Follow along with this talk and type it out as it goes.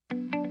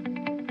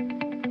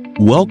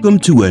Welcome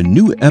to a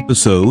new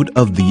episode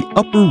of the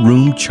Upper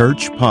Room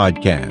Church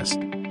Podcast.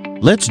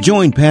 Let's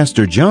join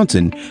Pastor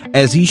Johnson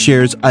as he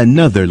shares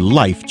another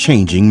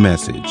life-changing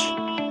message.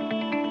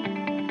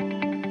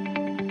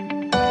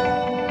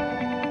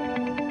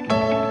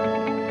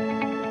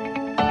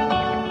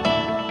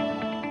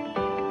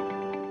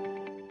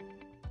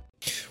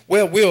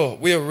 Well,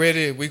 we're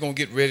ready. We're going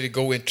to get ready to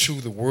go into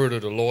the word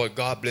of the Lord.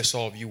 God bless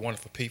all of you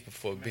wonderful people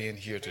for being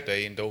here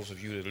today. And those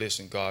of you that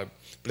listen, God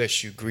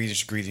bless you.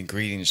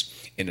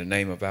 Greetings in the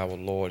name of our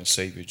Lord and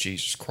Savior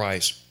Jesus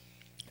Christ.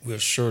 We're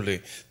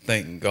surely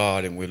thanking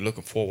God, and we're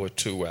looking forward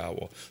to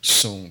our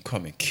soon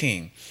coming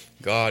King.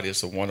 God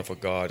is a wonderful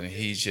God, and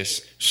he's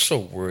just so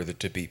worthy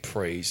to be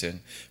praised. And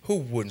who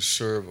wouldn't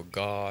serve a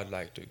God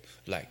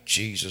like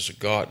Jesus, a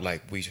God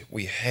like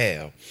we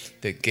have,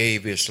 that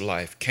gave his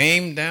life,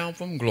 came down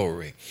from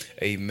glory,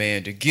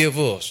 amen, to give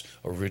us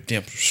a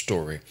redemptive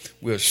story.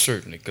 We're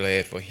certainly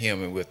glad for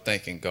him, and we're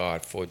thanking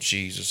God for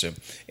Jesus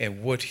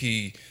and what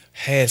he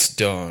has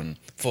done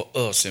for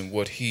us and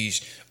what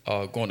he's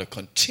going to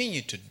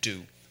continue to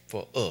do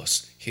for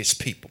us, his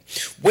people.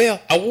 Well,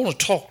 I want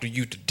to talk to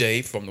you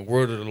today from the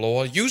word of the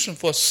Lord, using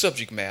for a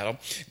subject matter,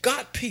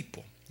 God's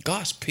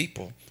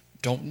people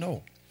don't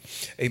know.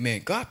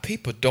 Amen. God's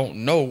people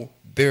don't know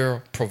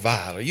their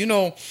provider. You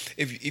know,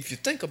 if you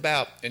think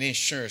about an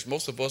insurance,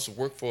 most of us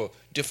work for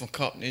different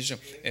companies,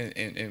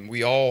 and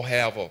we all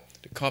have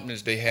the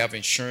companies, they have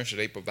insurance that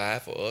they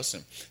provide for us.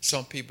 And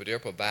some people, their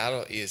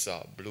provider is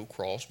Blue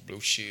Cross,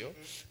 Blue Shield.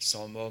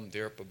 Some of them,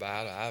 their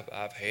provider,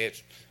 I've had,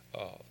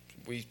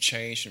 we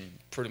changed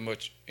pretty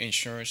much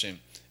insurance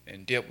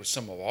and dealt with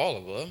some of all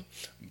of them.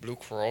 Blue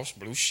Cross,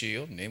 Blue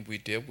Shield, and then we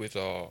dealt with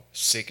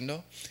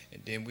Cigna,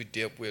 and then we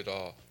dealt with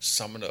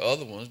some of the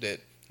other ones that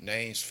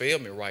names fail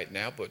me right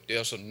now, but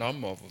there's a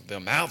number of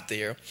them out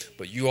there,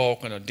 but you all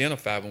can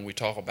identify when we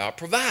talk about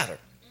provider.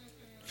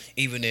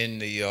 Even in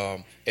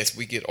the as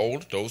we get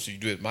older, those of you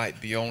that might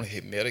be on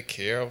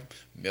Medicare,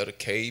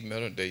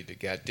 Medicaid, they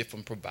got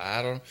different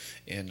provider,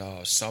 and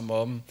some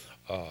of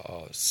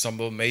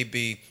them may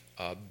be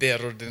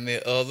better than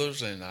the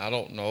others, and I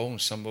don't know, and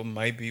some of them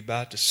may be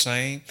about the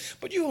same,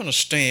 but you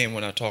understand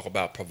when I talk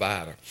about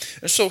provider.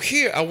 And so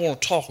here I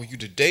want to talk with you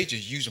today,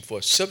 just using for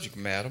a subject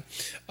matter,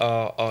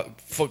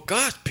 for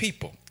God's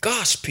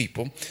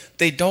people,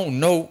 they don't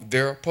know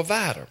their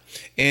provider,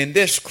 and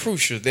that's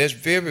crucial. That's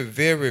very,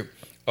 very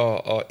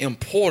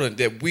important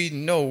that we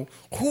know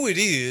who it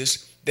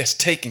is that's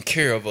taking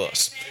care of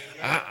us.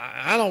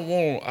 I don't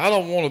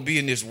want to be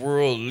in this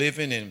world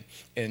living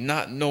and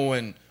not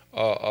knowing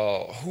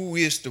who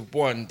is the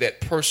one, that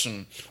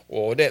person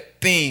or that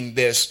thing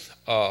that's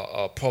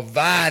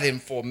providing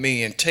for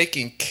me and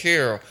taking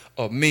care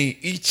of me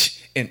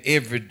each and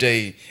every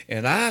day.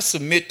 And I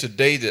submit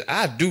today that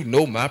I do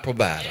know my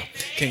provider.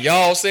 Can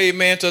y'all say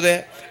amen to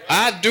that?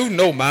 I do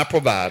know my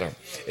provider.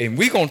 And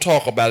we're going to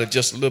talk about it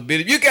just a little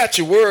bit. If you got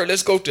your word,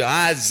 let's go to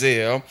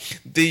Isaiah,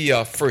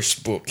 the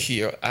first book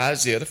here,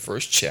 Isaiah, the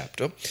first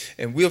chapter.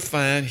 And we'll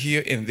find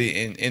here in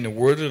the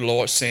word of the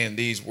Lord saying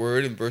these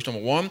words in verse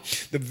number 1.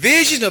 The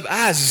vision of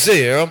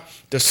Isaiah,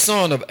 the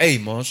son of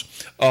Amos,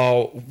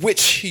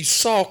 which he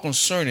saw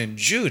concerning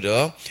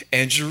Judah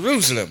and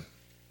Jerusalem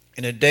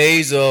in the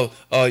days of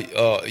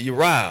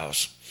Uriah,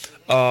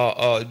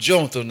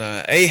 Jonathan,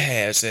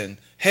 Ahaz, and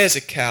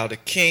Hezekiah, the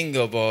king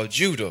of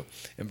Judah.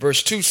 And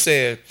verse 2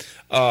 said,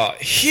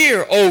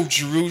 hear, O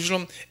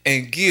Jerusalem,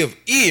 and give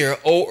ear,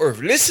 O earth.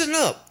 Listen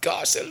up.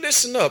 God said,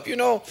 listen up. You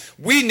know,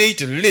 we need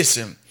to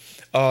listen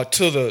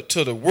to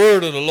the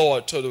word of the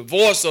Lord, to the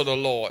voice of the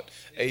Lord.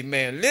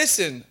 Amen.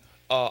 Listen,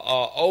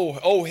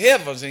 O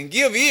heavens, and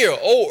give ear,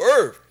 O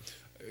earth.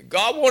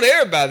 God wants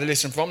everybody to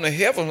listen, from the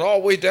heavens all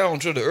the way down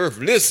to the earth.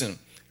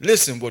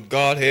 Listen what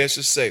God has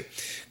to say.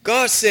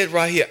 God said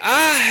right here,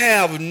 I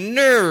have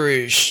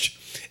nourished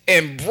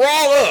and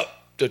brought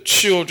up the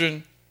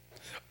children,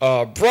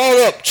 Y'all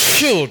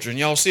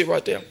see it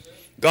right there?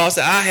 God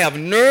said, I have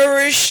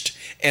nourished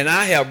and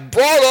I have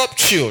brought up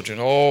children.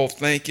 Oh,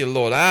 thank you,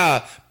 Lord.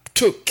 I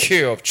took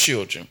care of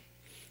children.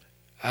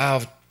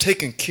 I've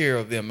taken care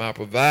of them. I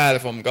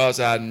provided for them. God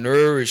said, I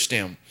nourished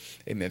them.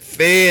 Amen.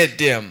 Fed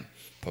them,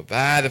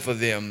 provided for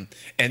them.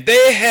 And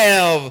they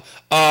have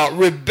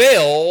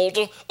rebelled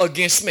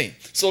against me.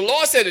 So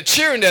Lord said, the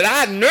children that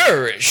I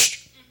nourished,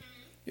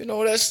 you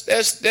know, that's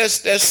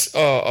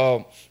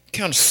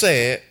kind of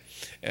sad.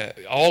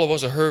 All of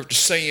us have heard the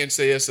saying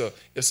say it's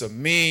a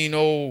mean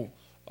old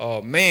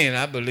man,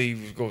 I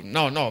believe,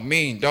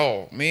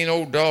 mean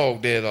old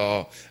dog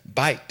that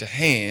bite the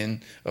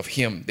hand of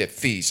him that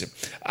feeds him.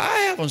 I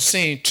haven't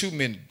seen too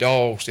many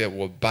dogs that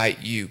will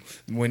bite you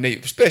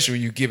especially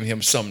when you're giving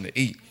him something to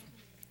eat.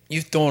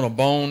 You throwing a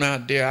bone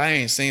out there, I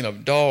ain't seen a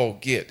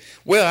dog get.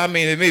 Well, I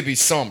mean, there may be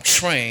some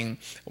trained.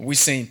 We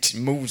seen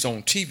movies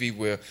on TV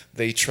where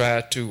they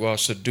tried to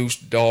seduce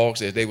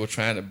dogs as they were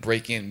trying to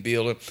break in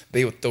building.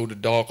 They would throw the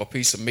dog a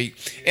piece of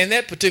meat. And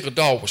that particular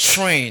dog was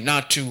trained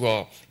not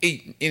to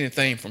eat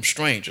anything from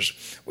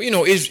strangers. Well, you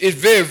know, it's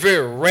very,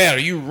 very rare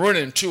you run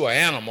into an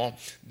animal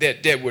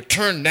that would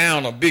turn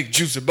down a big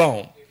juicy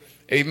bone.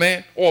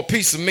 Amen. Or a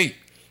piece of meat.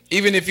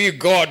 Even if he's a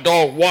guard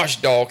dog,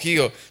 wash dog,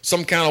 he'll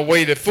some kind of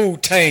way that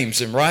food tames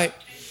him, right?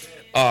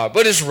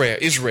 But it's rare.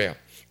 It's rare.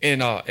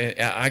 And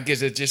I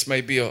guess it just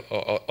may be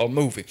a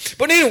movie.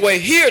 But anyway,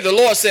 here the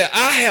Lord said,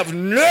 I have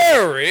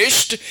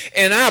nourished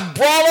and I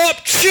brought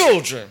up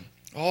children.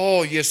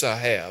 Oh, yes, I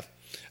have.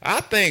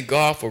 I thank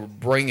God for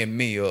bringing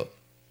me up.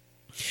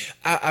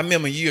 I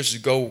remember years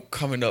ago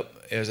coming up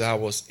as I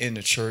was in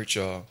the church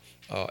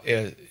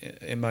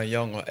in my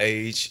younger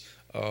age.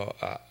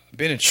 I've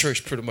been in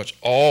church pretty much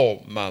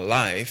all my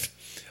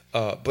life.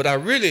 But I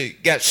really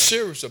got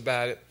serious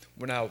about it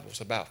when I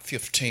was about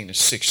 15 or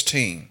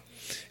 16.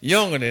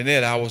 Younger than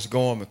that, I was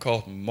going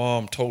because my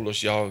mom told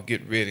us, y'all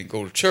get ready and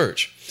go to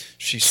church.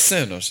 She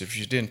sent us. If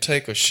you didn't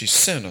take us, she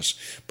sent us.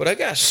 But I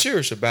got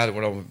serious about it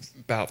when I was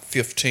about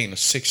 15 or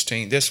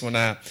 16. That's when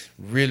I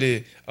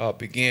really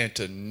began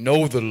to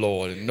know the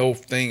Lord and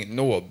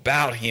know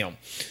about him.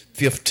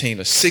 15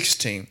 or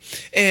 16.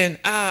 And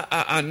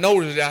I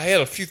noticed that I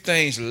had a few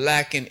things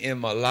lacking in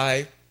my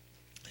life.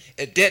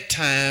 At that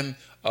time,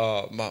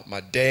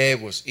 my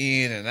dad was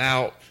in and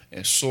out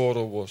and sort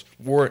of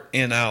weren't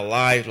in our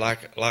life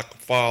like a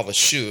father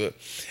should.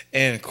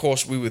 And of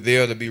course, we were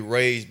there to be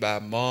raised by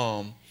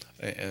mom.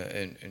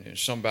 And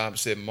somebody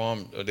said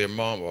mom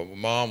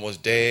was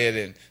dad,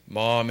 and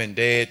mom and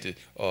dad,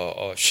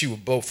 she was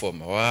both of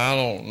them. Well, I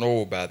don't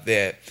know about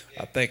that.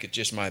 I think it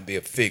just might be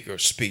a figure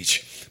of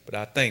speech. But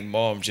I think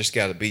mom just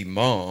got to be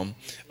mom,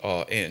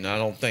 and I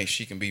don't think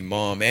she can be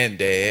mom and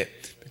dad,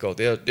 because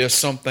there's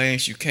some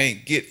things you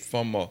can't get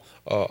from a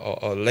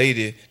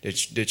lady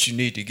that you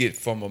need to get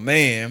from a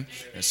man,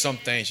 and some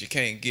things you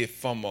can't get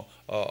from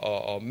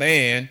a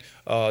man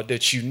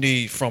that you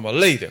need from a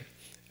lady.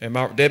 Am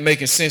that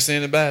making sense to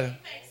anybody?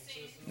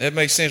 That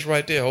makes sense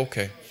right there?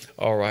 Okay.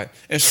 All right.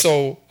 And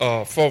so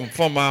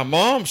from my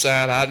mom's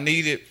side, I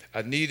needed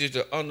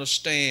to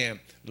understand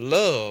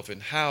love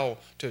and how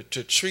to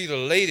treat a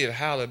lady, and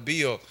how to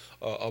be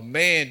a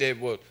man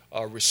that would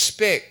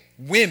respect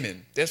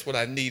women. That's what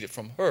I needed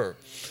from her.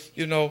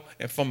 You know,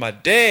 and from my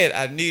dad,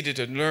 I needed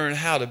to learn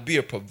how to be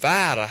a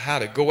provider, how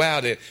to go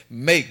out and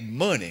make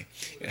money,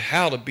 and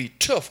how to be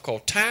tough,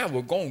 because time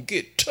was going to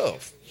get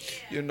tough.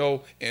 You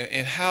know,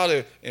 and how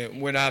to, and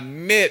when I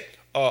met,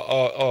 when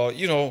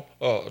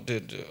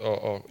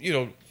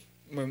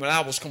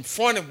I was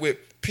confronted with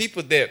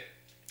people that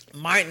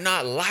might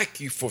not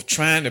like you for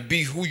trying to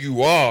be who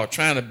you are,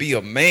 trying to be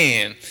a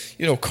man,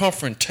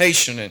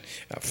 confrontation. And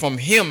from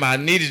him, I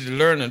needed to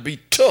learn to be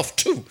tough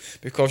too,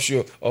 because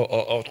you're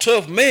a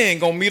tough man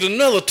gonna meet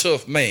another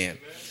tough man.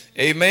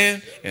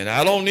 Amen. And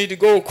I don't need to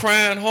go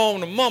crying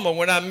home to mama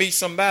when I meet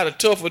somebody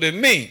tougher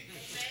than me.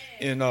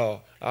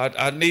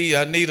 I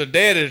need a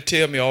daddy to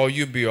tell me, oh,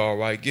 you'll be all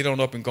right. Get on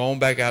up and go on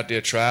back out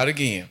there, try it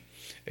again.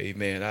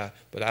 Amen.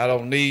 But I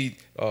don't need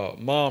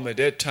mom at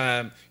that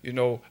time.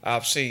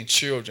 I've seen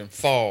children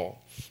fall.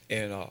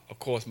 And, of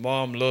course,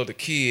 mom loved the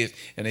kids,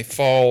 and they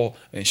fall,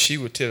 and she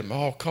would tell them,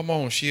 oh, come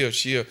on.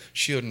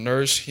 She'll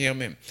nurse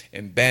him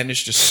and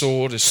bandage the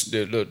sore,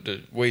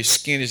 the way he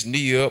skin his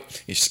knee up,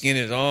 he skin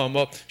his arm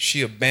up.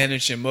 She'll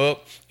bandage him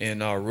up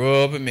and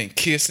rub him and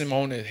kiss him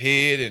on his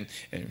head.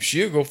 And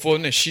she'll go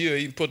further, and she'll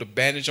even put a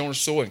bandage on the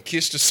sore and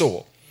kiss the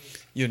sore.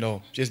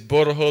 Just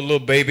butter her little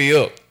baby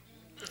up.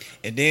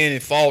 And then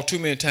it fall too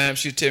many times,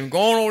 she'll tell him, go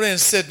on over there and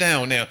sit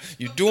down now.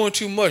 You're doing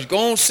too much.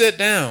 Go on, sit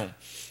down.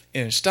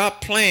 And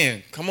stop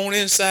playing. Come on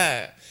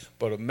inside.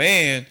 But a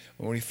man,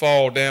 when he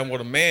fall down, what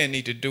a man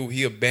need to do,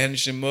 he'll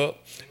bandage him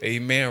up.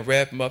 Amen.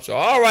 Wrap him up. So,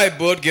 all right,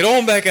 bud, get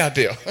on back out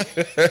there.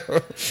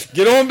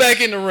 Get on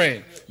back in the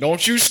ring.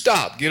 Don't you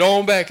stop. Get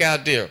on back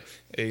out there.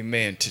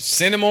 Amen. To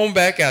send him on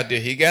back out there.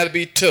 He got to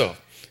be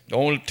tough.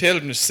 Don't tell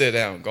him to sit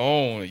down.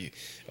 Go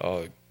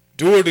on.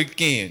 Do it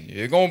again.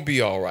 You're going to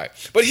be all right.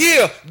 But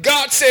here,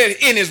 God said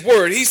in his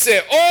word, he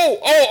said,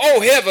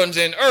 oh, heavens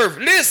and earth,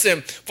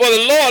 listen, for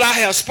the Lord I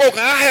have spoken.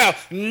 I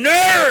have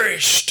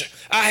nourished.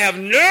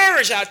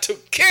 I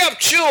took care of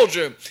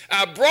children.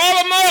 I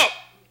brought them up.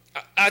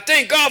 I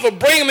thank God for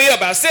bringing me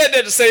up. I said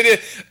that to say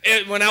this.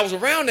 And when I was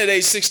around that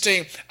age,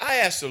 16, I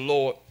asked the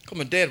Lord, because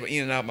my dad was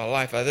in and out of my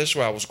life. That's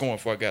where I was going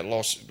before I got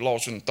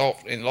lost in thought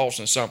and lost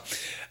in something.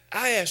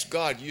 I asked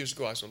God years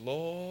ago, I said,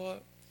 Lord,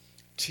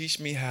 teach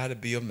me how to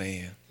be a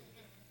man.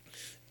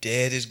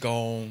 Dad is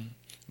gone.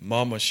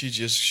 Mama,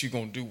 she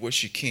gonna do what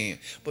she can.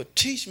 But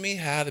teach me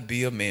how to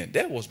be a man.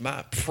 That was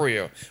my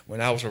prayer when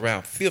I was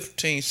around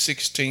 15,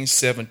 16,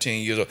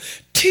 17 years old.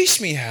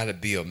 Teach me how to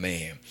be a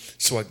man.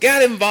 So I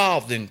got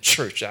involved in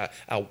church. I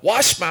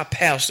watched my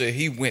pastor.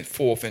 He went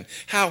forth and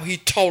how he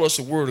taught us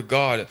the word of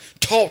God and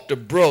taught the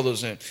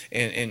brothers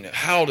and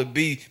how to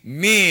be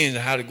men,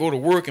 how to go to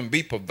work and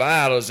be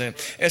providers. And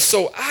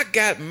so I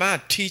got my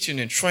teaching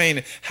and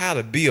training how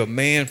to be a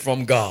man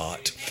from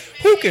God.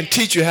 Who can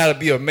teach you how to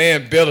be a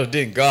man better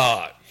than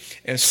God?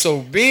 And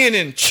so being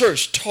in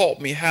church taught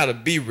me how to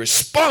be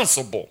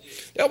responsible.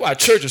 That's why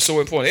church is so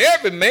important.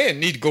 Every man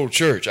needs to go to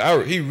church.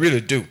 He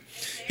really do.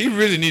 He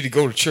really need to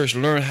go to church,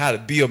 learn how to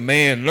be a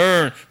man,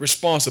 learn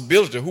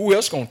responsibility. Who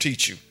else going to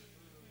teach you?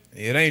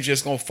 It ain't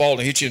just going to fall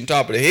and hit you on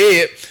top of the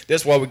head.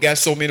 That's why we got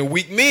so many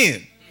weak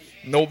men.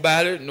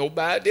 Nobody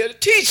there to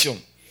teach them.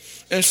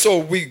 And so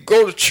we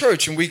go to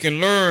church and we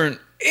can learn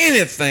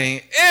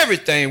anything,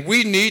 everything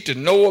we need to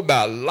know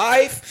about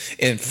life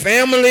and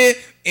family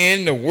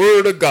in the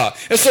Word of God.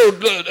 And so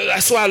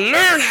I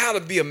learned how to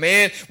be a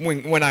man.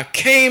 When I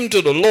came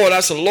to the Lord, I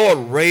said, Lord,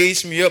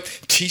 raise me up,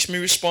 teach me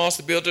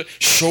responsibility,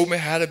 show me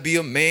how to be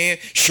a man,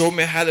 show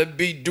me how to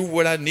do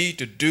what I need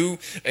to do.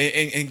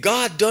 And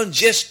God done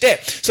just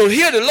that. So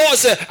here the Lord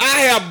said,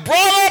 I have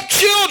brought up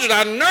children,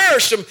 I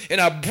nourished them,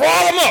 and I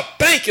brought them up.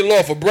 Thank you,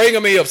 Lord, for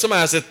bringing me up.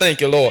 Somebody said, thank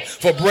you, Lord,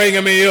 for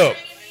bringing me up.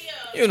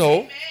 You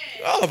know,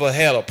 all of us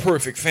had a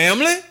perfect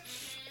family.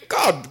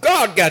 God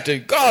got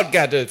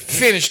to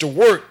finish the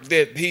work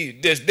that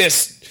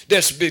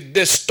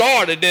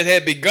started, that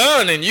had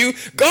begun in you.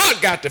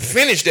 God got to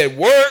finish that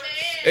work.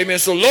 Amen.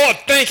 So Lord,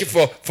 thank you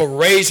for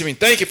raising me.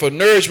 Thank you for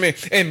nourishing me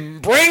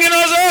and bringing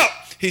us up.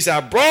 He said,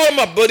 I brought them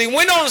up. But he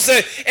went on to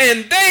say,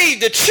 and they,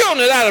 the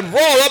children that I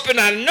brought up and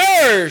I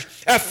nourished,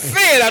 I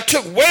fed, I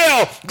took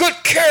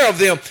good care of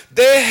them.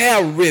 They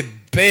have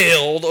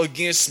rebelled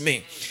against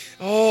me.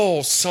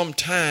 Oh,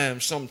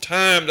 sometimes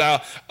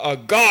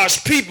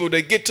God's people,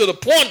 they get to the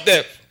point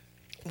that,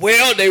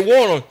 well, they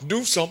want to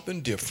do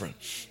something different.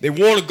 They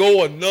want to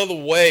go another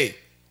way.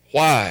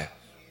 Why?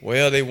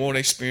 Well, they want to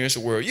experience the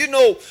world. You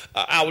know,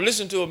 I was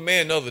listening to a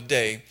man the other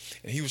day,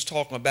 and he was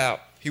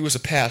a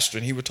pastor,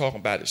 and he was talking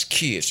about his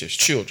kids, his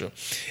children.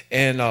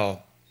 And matter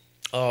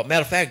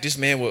of fact, this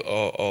man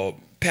was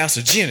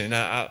Pastor Jenny.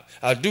 Now,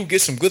 I do get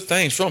some good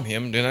things from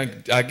him.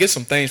 Then I get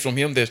some things from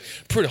him that's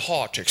pretty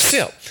hard to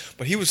accept.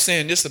 But he was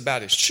saying this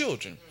about his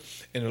children.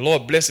 And the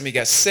Lord blessed him. He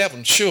got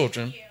 7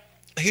 children.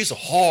 He's a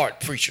hard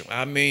preacher.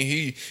 I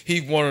mean, he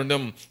one of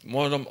them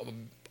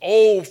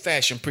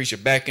old-fashioned preacher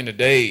back in the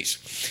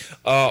days.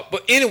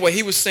 But anyway,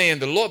 he was saying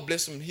the Lord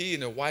blessed him. He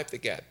and the wife, they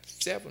got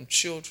 7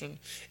 children,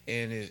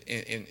 and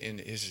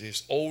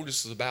his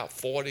oldest is about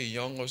 40,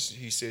 youngest,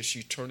 he says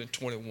she's turning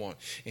 21.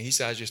 And he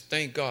said, I just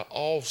thank God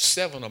all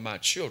 7 of my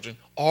children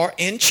are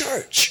in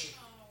church.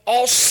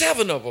 All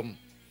 7 of them,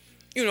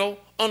 you know,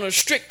 under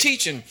strict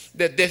teaching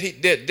that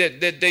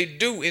they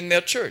do in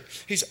their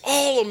church. He's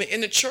all of them in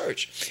the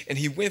church. And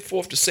he went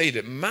forth to say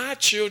that my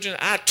children,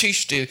 I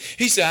teach them.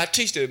 He said, I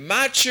teach that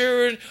my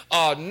children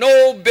are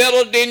no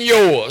better than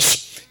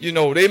yours. You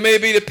know, they may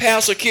be the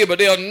pastor kid, but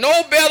they are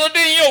no better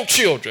than your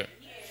children.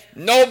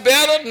 No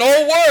better,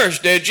 no worse.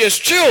 They're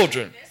just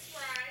children.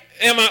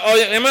 Am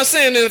I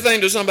saying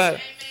anything to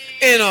somebody?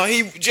 And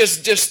he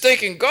just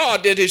thanking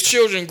God that his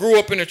children grew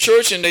up in the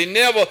church and they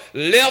never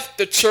left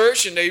the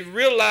church, and they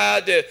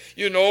realized that,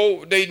 you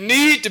know, they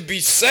need to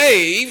be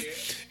saved.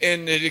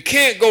 And they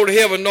can't go to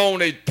heaven on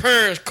their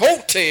parents'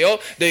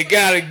 coattail. They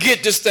got to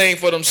get this thing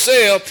for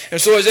themselves. And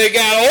so as they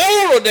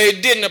got older,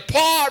 they didn't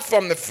depart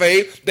from the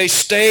faith. They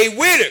stayed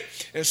with it.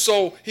 And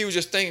so he was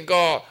just thanking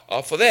God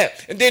for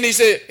that. And then he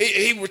said,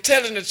 he was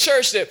telling the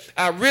church that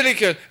I really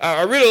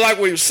like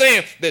what he was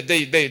saying, that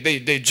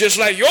they just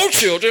like your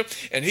children.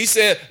 And he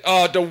said,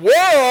 the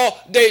world,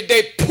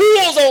 they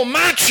pulls on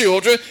my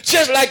children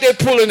just like they're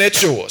pulling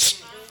at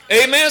yours.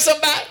 Amen,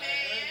 somebody?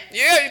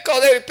 Yeah,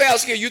 because every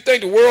pastor, you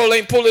think the world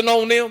ain't pulling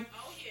on them?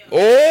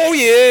 Oh,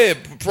 yeah,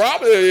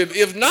 probably,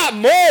 if not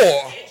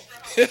more.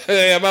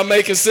 Am I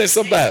making sense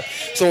about it?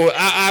 So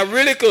I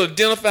really could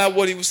identify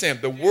what he was saying.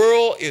 The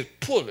world is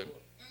pulling.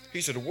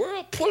 He said, the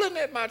world pulling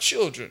at my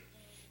children,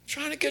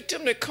 trying to get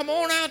them to come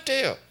on out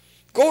there.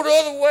 Go the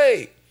other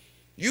way.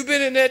 You've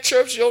been in that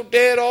church, your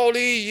dad, all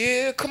these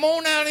years. Come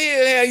on out here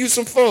and have you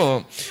some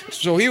fun.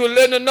 So he was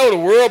letting them know the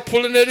world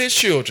pulling at his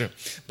children.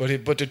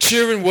 But the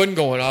children wasn't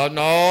going, oh,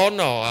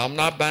 no, I'm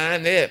not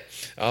buying that.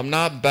 I'm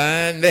not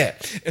buying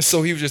that. And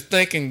so he was just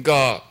thanking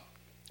God,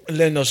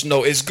 letting us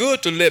know. It's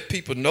good to let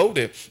people know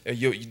that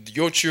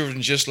your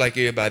children just like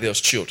everybody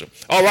else's children.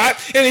 All right?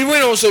 And he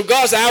went on, so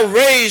God said, I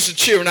raised the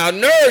children, I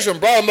nourished them,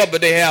 brought them up,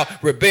 but they have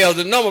rebelled.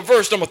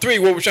 Verse number 3,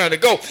 where we're trying to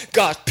go.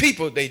 God's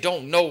people, they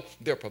don't know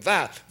their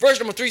provider. Verse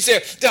number 3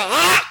 said, the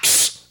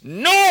ox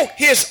know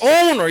his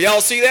owner. Y'all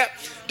see that?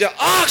 The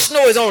ox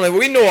know his owner.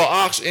 We know an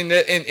ox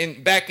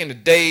in back in the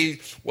day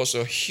was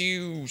a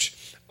huge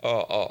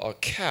a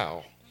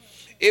cow.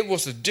 It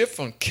was a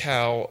different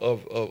cow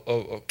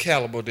of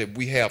caliber that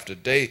we have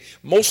today.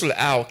 Mostly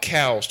our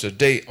cows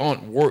today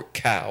aren't work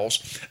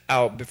cows.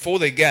 Before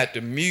they got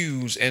the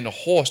mules and the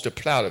horse to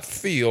plow the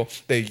field,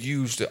 they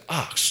used the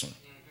oxen.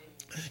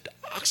 The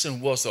oxen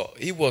was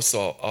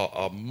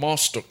a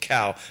monster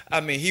cow.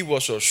 I mean, he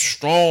was a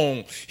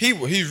strong. He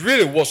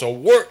really was a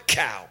work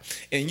cow.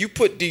 And you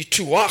put these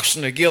 2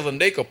 oxen together, and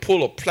they could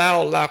pull a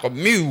plow like a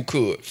mule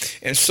could.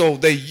 And so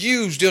they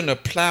used them to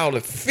plow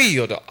the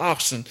field. The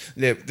oxen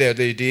that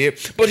they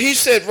did. But he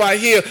said right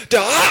here, the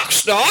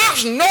ox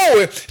know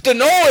it. To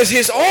know is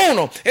his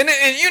owner. And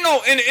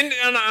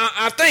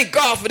I thank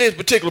God for this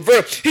particular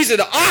verse. He said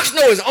the ox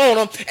know his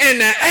owner,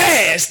 and the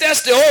ass,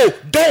 that's the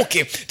old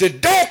donkey. The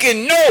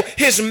donkey know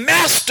his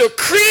master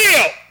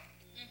crib.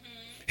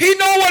 He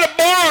know what a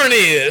barn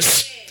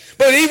is.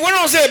 But he went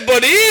on and said,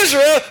 but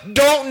Israel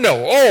don't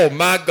know. Oh,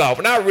 my God.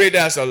 When I read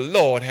that, I said,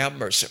 Lord, have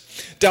mercy.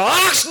 The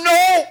ox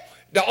know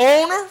the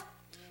owner.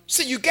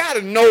 See, you got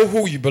to know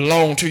who you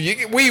belong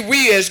to.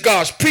 We as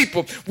God's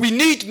people, we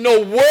need to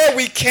know where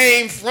we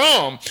came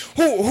from.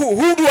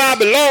 Who do I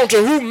belong to?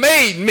 Who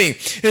made me?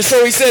 And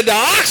so he said the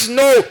ox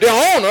know the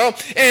owner,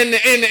 and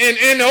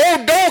the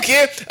old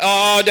donkey,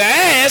 the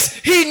ass,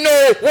 he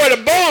know where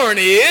the barn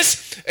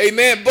is.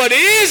 Amen. But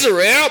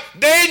Israel,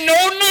 they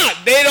know not.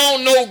 They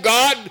don't know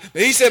God.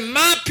 He said,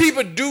 my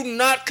people do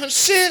not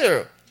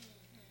consider.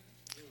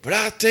 But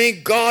I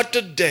thank God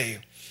today.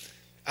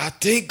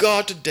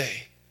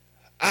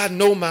 I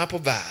know my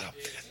provider.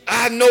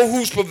 I know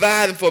who's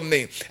providing for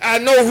me. I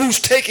know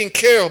who's taking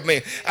care of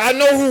me. I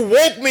know who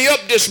woke me up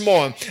this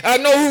morning. I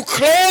know who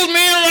clothed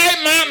me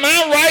in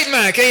my right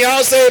mind. Can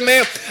y'all say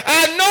amen?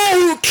 I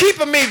know who's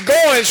keeping me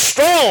going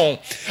strong.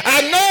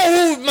 I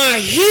know who's my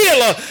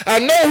healer. I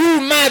know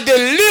who's my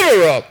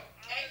deliverer.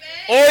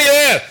 Oh,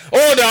 yeah.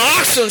 Oh, the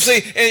oxen.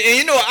 See, and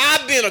you know,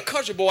 I've been a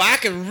country boy. I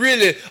can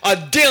really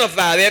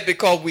identify that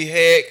because we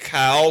had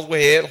cows,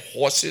 we had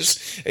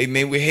horses.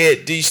 Amen. We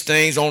had these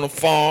things on the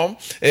farm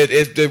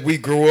that we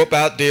grew up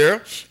out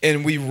there,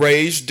 and we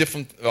raised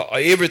different,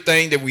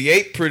 everything that we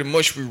ate, pretty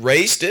much we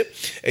raised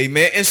it.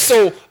 Amen. And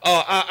so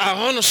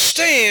I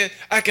understand,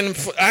 I can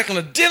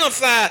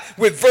identify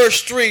with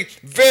verse 3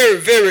 very,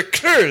 very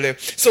clearly.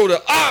 So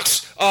the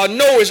ox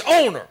know his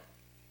owner.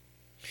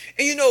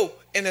 And you know,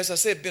 and as I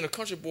said, being a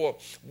country boy,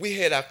 we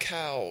had our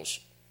cows.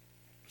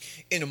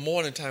 In the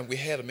morning time, we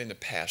had them in the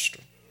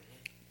pasture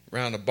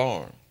around the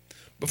barn.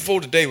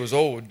 Before the day was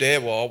over,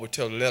 Dad would always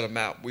tell us to let them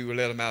out. We would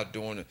let them out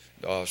during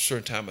a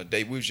certain time of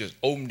day. We would just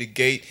open the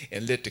gate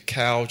and let the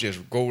cows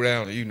just go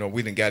down. And, you know,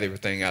 we done got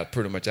everything out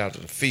pretty much out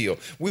of the field.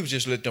 We would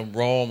just let them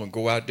roam and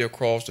go out there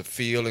across the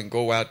field and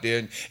go out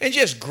there and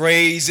just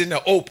graze in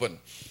the open.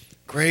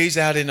 Graze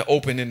out in the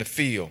open in the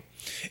field.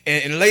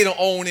 And later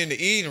on in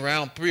the evening,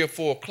 around 3 or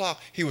 4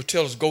 o'clock, he would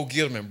tell us, go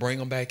get them and bring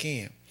them back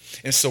in.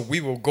 And so we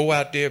would go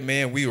out there,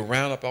 man. We would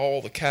round up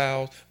all the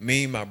cows,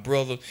 me and my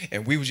brother,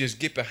 and we would just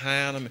get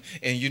behind them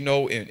and you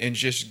know, and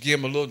just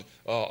give them a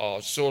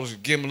little, sort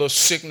of give them a little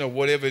signal,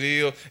 whatever it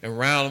is, and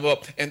round them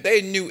up. And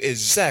they knew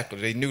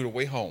exactly. They knew the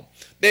way home.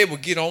 They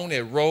would get on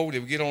that road. They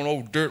would get on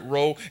old dirt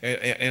road,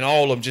 and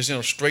all of them just in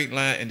a straight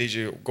line, and they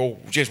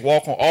just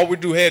walk on. All we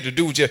had to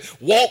do was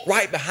just walk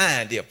right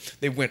behind them.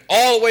 They went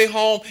all the way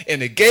home,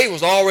 and the gate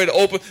was already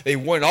open. They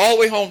went all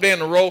the way home down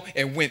the road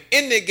and went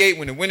in the gate.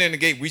 When they went in the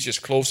gate, we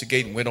just closed the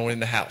gate and went on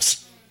in the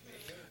house.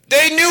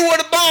 They knew where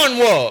the barn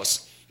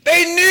was.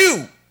 They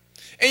knew.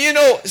 And you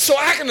know, so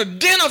I can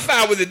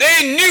identify with it.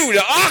 They knew,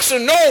 the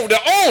oxen know the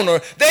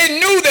owner. They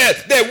knew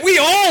that we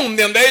owned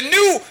them. They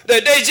knew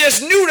that they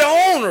just knew the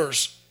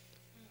owners.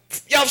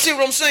 Y'all see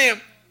what I'm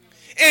saying?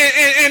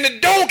 And the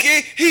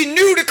donkey, he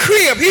knew the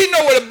crib. He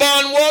knew where the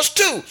barn was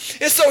too.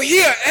 And so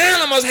here,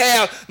 animals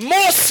have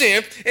more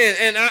sense.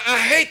 And I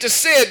hate to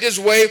say it this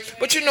way,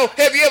 but you know,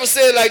 have you ever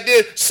said it like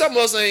this? Some of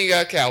us ain't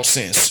got cow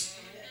sense.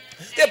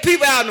 There are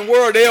people out in the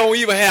world, they don't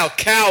even have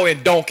cow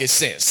and donkey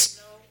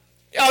sense.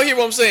 Y'all hear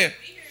what I'm saying?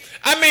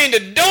 I mean,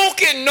 the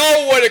donkey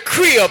know where the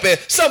crib is.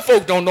 Some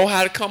folk don't know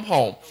how to come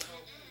home.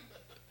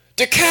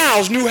 The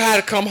cows knew how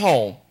to come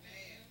home.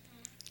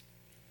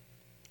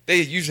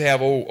 They used to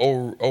have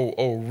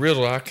old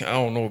riddle. I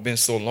don't know. It's been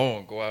so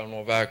long ago. I don't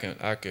know if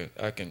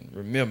I can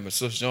remember.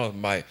 Sister Jones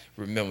might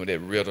remember that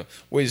riddle.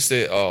 Where you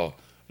say,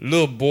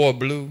 "Little boy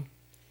blue,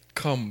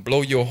 come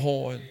blow your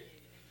horn.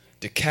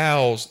 The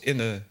cows in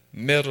the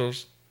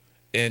meadows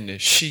and the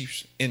sheep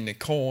in the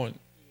corn."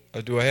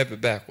 Or do I have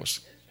it backwards?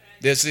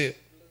 That's it.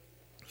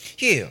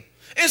 Yeah.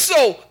 And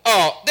so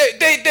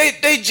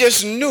they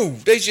just knew.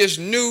 They just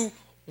knew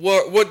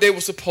what they were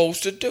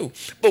supposed to do.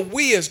 But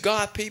we as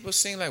God people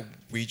seem like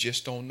we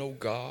just don't know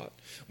God.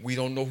 We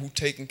don't know who's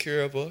taking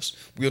care of us.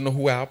 We don't know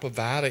who our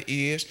provider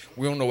is.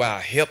 We don't know where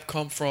our help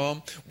come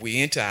from. We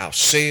into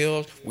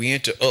ourselves. We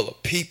into other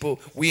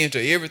people. We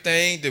into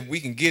everything that we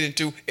can get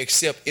into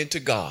except into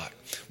God.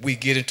 We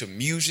get into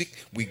music.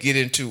 We get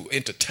into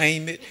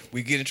entertainment.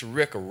 We get into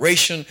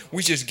recreation.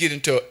 We just get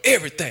into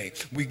everything.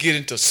 We get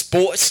into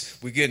sports.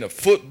 We get into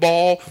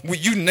football.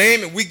 You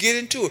name it, we get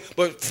into it.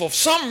 But for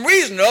some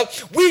reason,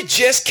 we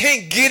just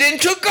can't get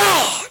into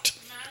God.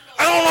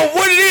 I don't know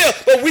what it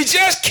is, but we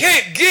just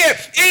can't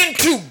get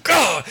into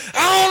God.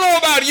 I don't know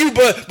about you,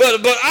 but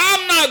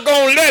I'm not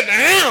going to let the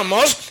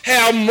animals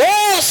have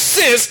more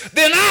sense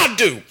than I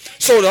do.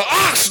 So the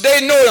ox,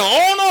 they know the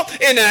owner,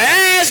 and the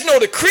ass know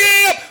the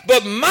crib,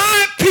 but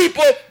my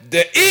people,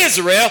 the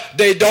Israel,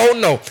 they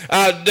don't know.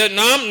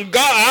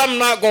 I'm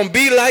not going to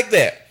be like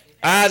that.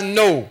 I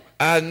know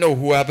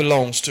who I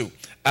belongs to.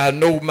 I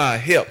know my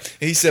help.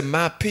 And he said,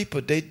 my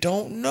people, they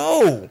don't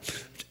know.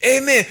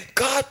 Amen.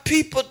 God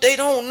people, they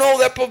don't know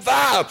their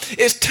provider.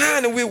 It's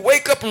time that we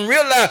wake up and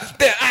realize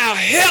that our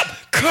help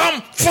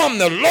come from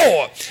the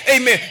Lord.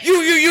 Amen.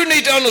 You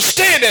need to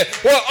understand that.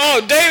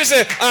 Well, David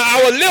said, I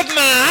will lift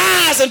my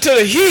eyes unto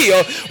the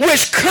hill,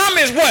 which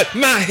cometh what?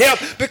 My help.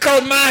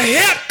 Because my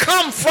help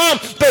come from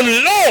the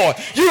Lord.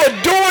 You are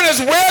doing as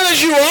well as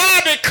you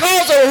are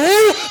because of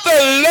who? The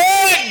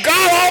Lord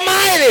God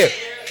Almighty.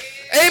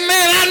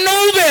 Amen. I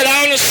know that.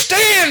 I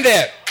understand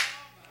that.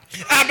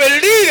 I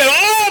believe that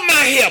all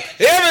my help,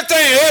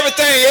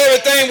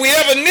 everything we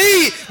ever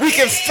need, we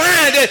can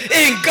find it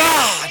in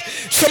God.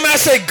 Somebody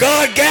say,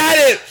 God got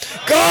it.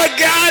 God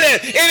got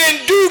it. And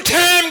in due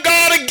time,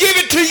 God will give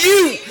it to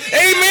you.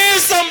 Amen,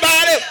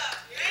 somebody.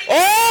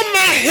 All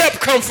my help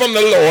come from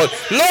the Lord.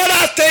 Lord,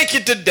 I thank you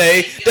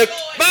today that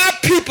my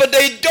people,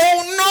 they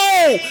don't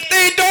know.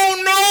 They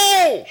don't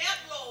know.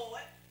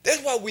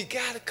 That's why we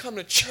got to come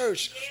to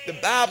church. The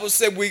Bible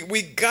said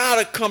we got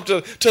to come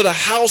to the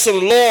house of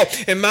the Lord.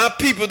 And my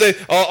people,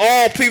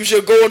 all people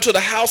shall go into the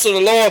house of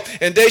the Lord,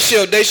 and they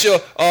shall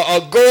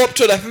go up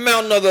to the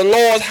mountain of the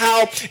Lord's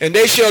house, and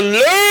they shall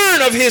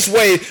learn of his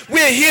way.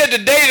 We're here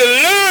today to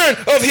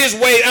learn of his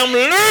way. I'm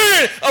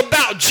learning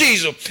about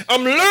Jesus.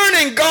 I'm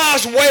learning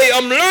God's way.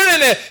 I'm learning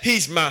that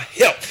he's my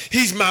help.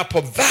 He's my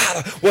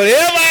provider.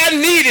 Whatever I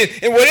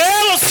needed, in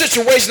whatever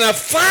situation I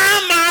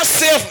find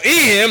myself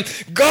in,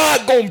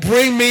 God gonna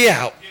bring me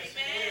out.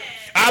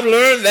 I've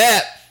learned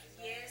that.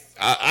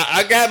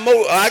 I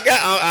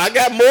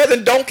got more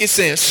than donkey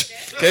sense.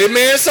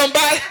 Amen,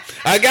 somebody.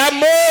 I got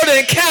more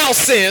than cow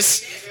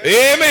sense.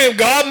 Amen.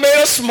 God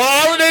made us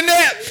smaller than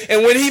that.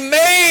 And when he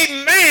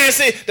made man,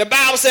 see, the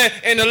Bible said,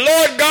 and the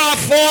Lord God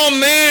formed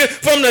man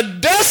from the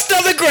dust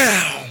of the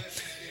ground.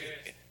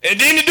 And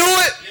didn't he do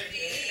it?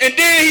 And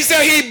then he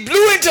said he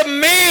blew into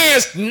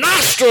man's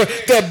nostril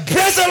the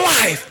breath of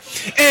life.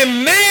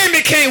 And man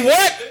became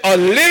what? A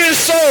living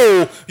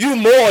soul. You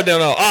more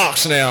than an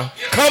ox now.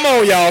 Come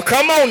on, y'all.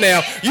 Come on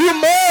now. You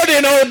more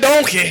than a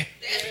donkey.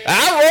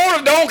 I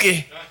rode a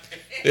donkey.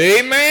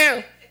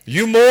 Amen.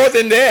 You more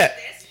than that.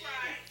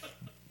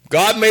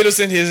 God made us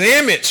in his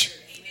image.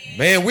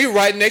 Man, we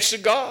right next to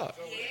God.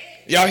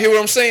 Y'all hear what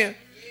I'm saying?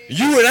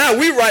 You and I,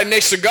 we right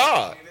next to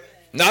God.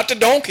 Not the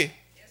donkey.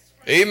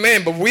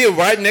 Amen. But we are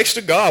right next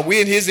to God.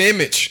 We in his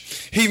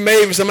image. He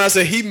made me. Somebody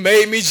said he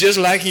made me just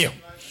like him.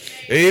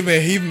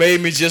 Amen. He made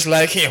me just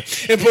like him.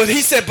 But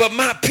he said, but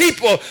my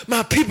people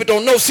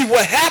don't know. See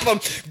what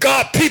happened?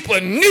 God people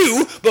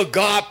knew, but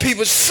God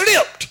people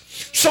slipped.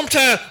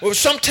 Sometimes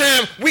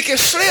we can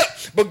slip,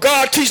 but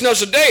God teaching us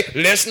today,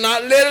 let's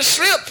not let it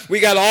slip. We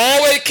got to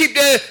always keep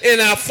that in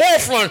our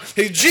forefront.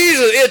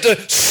 Jesus is the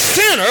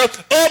center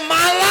of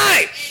my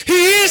life. He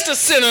is the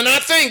center, and I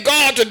thank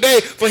God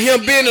today for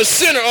him being the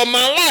center of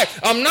my life.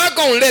 I'm not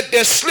going to let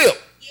that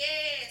slip.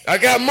 Yes. I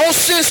got more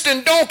sense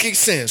than donkey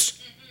sense.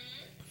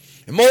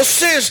 And more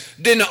sense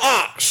than the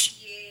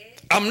ox. Yes.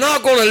 I'm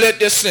not going to let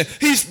that sin.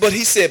 But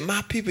he said,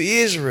 my people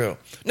Israel.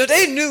 Now,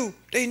 they knew.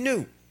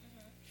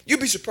 You'd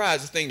be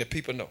surprised the thing that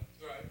people know.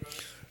 Right.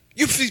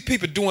 You see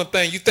people doing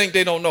things you think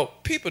they don't know.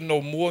 People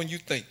know more than you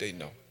think they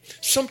know.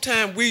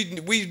 Sometimes we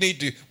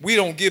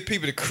don't give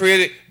people the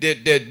credit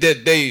that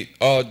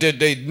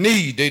they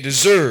need, they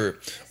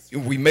deserve.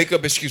 We make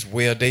up excuses.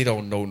 Well, they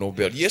don't know no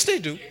better. Yes, they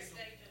do.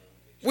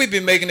 We've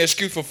been making that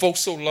excuse for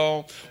folks so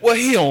long. Well,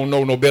 he don't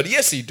know no better.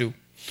 Yes, he do.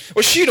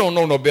 Well, she don't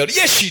know no better.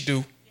 Yes, she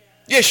do.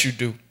 Yes, you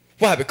do.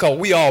 Why? Because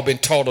we all been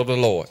taught of the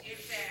Lord.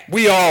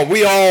 We all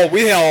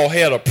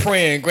had a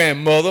praying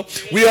grandmother.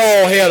 We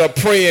all had a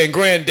praying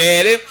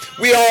granddaddy.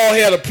 We all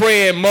had a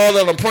praying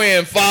mother and a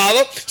praying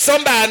father.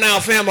 Somebody in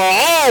our family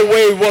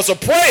always was a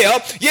prayer.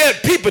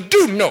 Yet people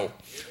do know.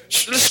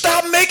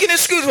 Stop making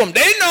excuses for them.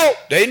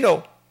 They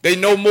know. They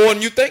know more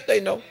than you think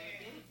they know.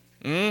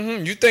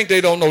 You think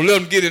they don't know. Let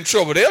them get in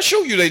trouble. They'll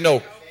show you they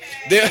know.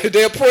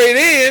 They'll pray it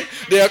in.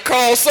 They'll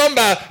call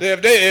somebody.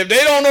 If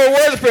they don't know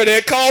words of prayer,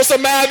 they'll call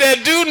somebody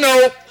that do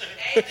know.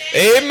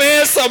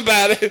 Amen,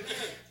 somebody.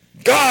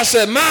 God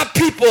said, my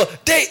people,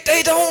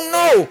 they don't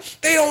know.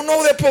 They don't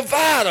know their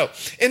provider.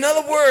 In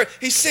other words,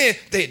 he's saying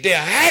they're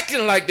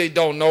acting like they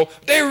don't know.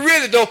 They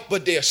really don't,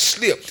 but they're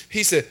slipped.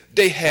 He said,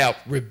 they have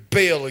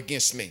rebelled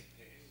against me.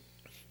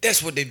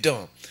 That's what they've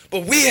done.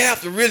 But we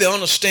have to really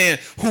understand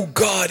who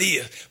God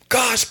is.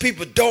 God's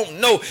people don't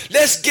know.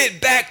 Let's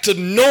get back to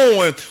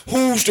knowing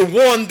who's the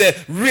one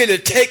that really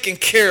taking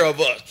care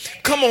of us.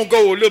 Come on,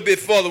 go a little bit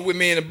further with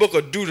me in the book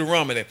of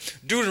Deuteronomy.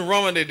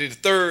 Deuteronomy, the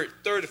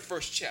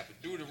 31st chapter.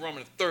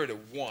 Deuteronomy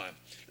 31.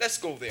 Let's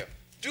go there.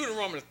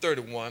 Deuteronomy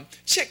 31.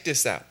 Check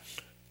this out.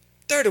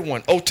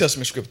 31, Old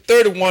Testament scripture,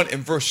 31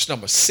 and verse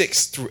number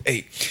 6 through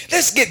 8.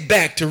 Let's get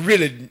back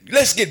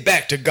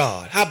to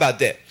God. How about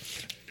that?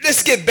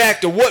 Let's get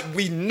back to what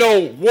we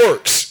know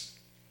works.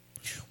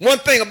 One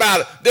thing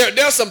about it,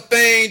 there's some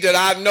things that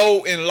I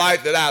know in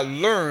life that I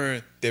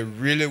learned that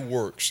really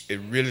works. It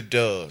really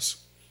does.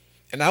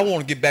 And I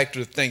want to get back to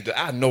the thing that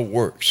I know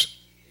works.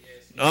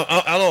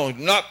 I don't,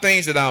 not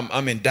things that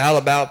I'm in doubt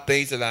about,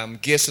 things that I'm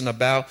guessing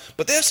about,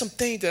 but there's some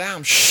things that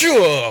I'm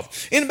sure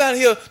of. Anybody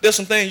here, there's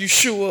some things you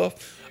sure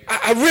of?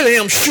 I really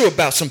am sure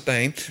about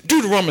something.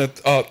 Deuteronomy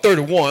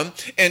 31,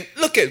 and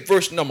look at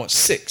verse number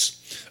 6.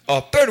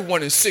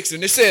 31 and 6,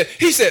 and he said,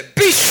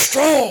 be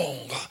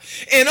strong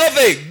and of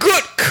a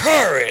good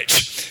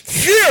courage.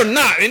 Fear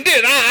not. And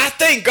then I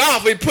thank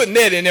God for putting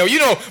that in there. You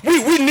know,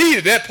 we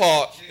needed that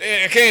part.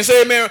 I can't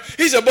say it, man.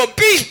 He said, but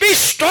be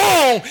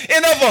strong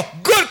and of a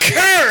good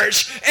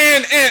courage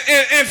and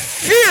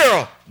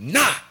fear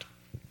not.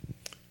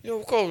 You know,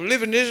 because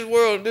living in this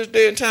world, this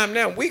day and time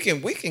now, we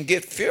can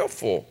get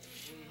fearful.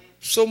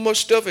 So much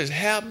stuff is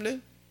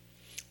happening,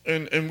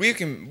 and we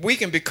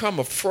can become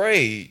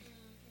afraid.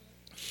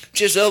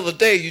 Just the other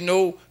day, you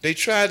know, they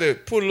tried to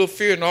put a little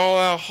fear in all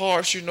our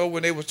hearts, you know,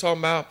 when they were talking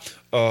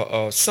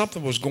about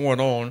something was going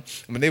on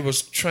when they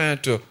was trying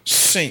to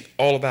sync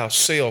all of our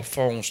cell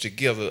phones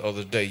together the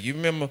other day. You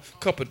remember a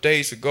couple of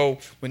days ago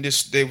when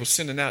they were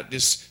sending out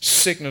this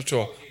signal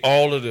to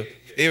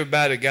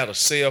everybody got a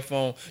cell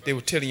phone. They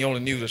were telling you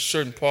only knew a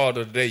certain part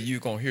of the day you're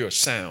going to hear a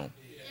sound,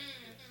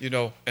 you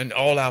know, and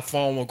all our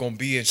phones were going to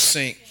be in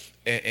sync.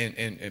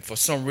 And for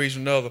some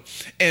reason or another,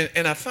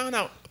 and I found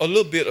out a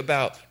little bit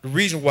about the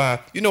reason why.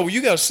 You know, when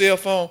you got a cell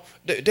phone,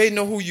 they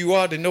know who you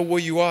are, they know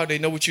where you are, they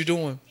know what you're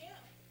doing.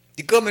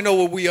 The government know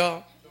where we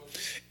are,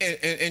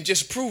 and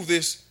just to prove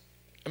this,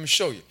 let me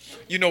show you.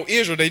 You know,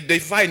 Israel, they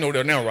fighting over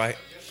there now, right?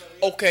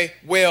 Okay,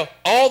 well,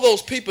 all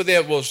those people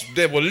that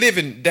were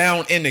living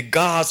down in the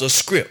Gaza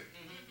Strip,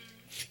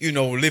 you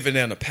know, living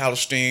there, the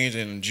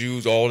Palestinians and the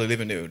Jews, all they're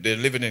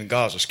living in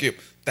Gaza Strip,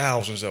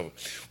 thousands of them.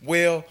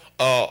 Well,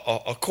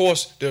 of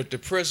course, the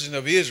president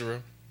of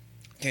Israel,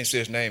 can't say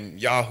his name,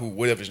 Yahoo,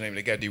 whatever his name,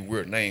 they got these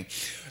weird names.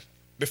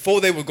 Before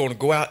they were going to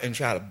go out and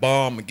try to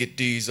bomb and get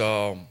these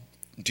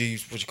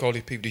what you call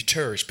these people, these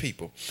terrorist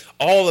people,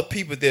 all the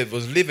people that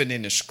was living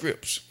in the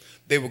scripts,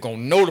 they were going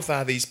to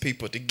notify these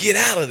people to get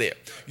out of there.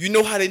 You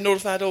know how they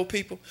notify those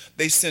people?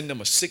 They send them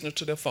a signal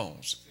to their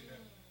phones.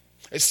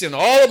 They send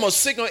all of them a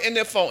signal in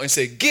their phone and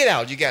say, get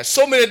out. You got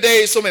so many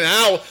days, so many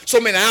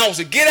hours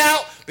to get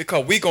out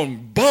because we're going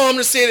to bomb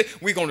the city.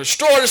 We're going to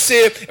destroy the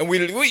city. And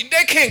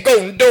they can't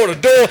go door to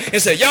door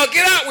and say, y'all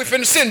get out. We're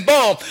finna send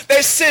bomb.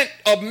 They sent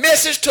a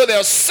message to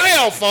their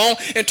cell phone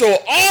and told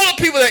all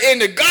the people that are in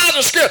the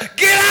Gaza Strip,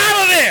 get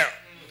out of there.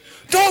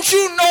 Don't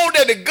you know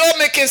that the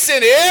government can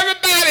send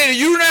everybody in the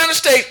United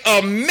States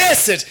a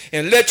message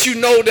and let you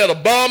know that a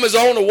bomb is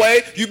on the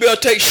way? You better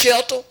take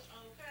shelter.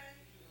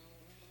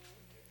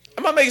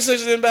 Am I making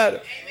sense about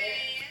it? Amen.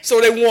 So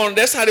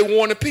that's how they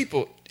warn the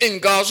people in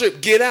Gaza,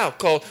 get out,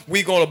 because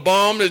we're gonna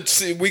bomb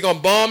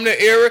the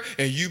area,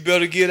 and you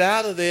better get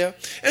out of there.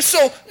 And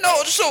so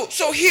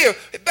here,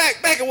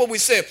 back at what we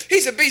said,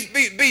 he said,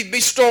 be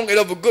strong and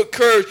of a good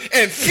courage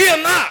and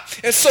fear not.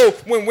 And so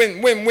when the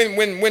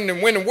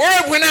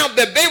word went out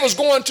that they was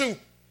going to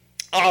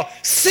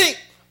sync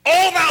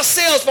all of our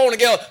cell phone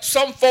together,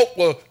 some folk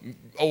were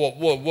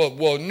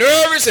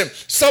nervous, and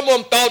some of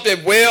them thought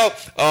that,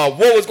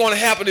 what was going to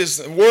happen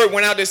is, word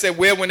went out, they said,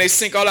 when they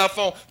sync all our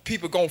phone,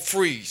 people going to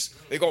freeze.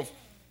 They're going to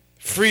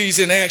freeze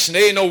in action.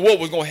 They didn't know what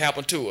was going to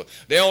happen to us.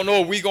 They don't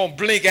know if we're going to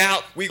blink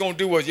out, we're going to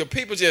do what. Your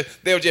people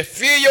they'll just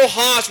fill your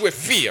hearts with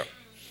fear.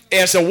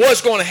 And so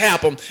what's going to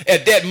happen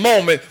at that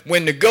moment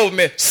when the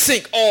government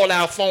sync all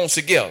our phones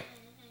together?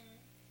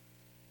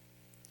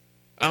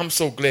 I'm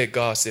so glad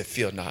God said,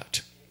 fear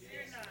not.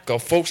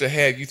 Because folks that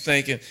have you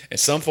thinking, and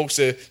some folks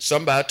said,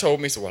 somebody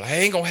told me, well, I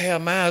ain't going to have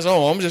mine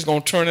on. I'm just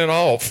going to turn it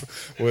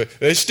off. Well,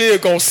 they still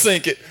going to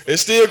sync it. They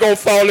still going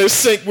to fall in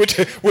sync with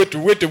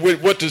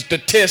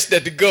the test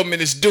that the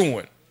government is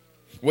doing.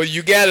 Well,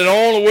 you got it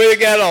on the way you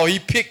got it on. He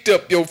picked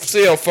up your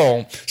cell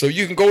phone. So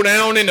you can go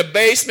down in the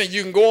basement.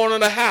 You can go on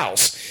in the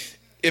house.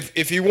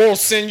 If he won't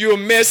send you a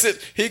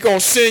message, he going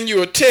to send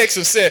you a text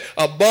and say,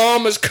 a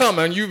bomb is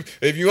coming.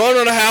 If you're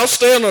under the house,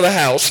 stay under the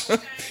house.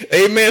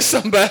 Amen,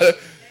 somebody.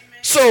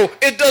 So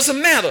it doesn't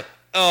matter.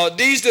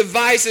 These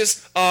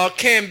devices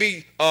can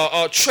be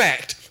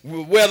tracked,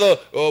 whether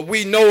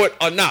we know it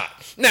or not.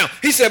 Now,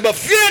 he said, but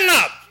fear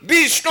not.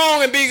 Be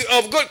strong and be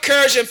of good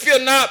courage and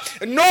fear not,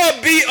 nor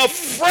be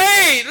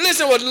afraid.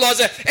 Listen to what the Lord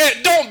said.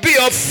 And don't be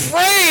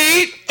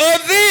afraid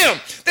of them.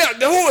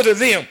 Who are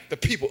them? The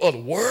people of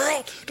the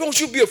world. Don't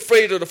you be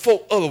afraid of the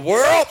folk of the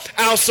world,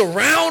 our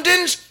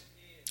surroundings.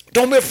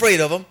 Don't be afraid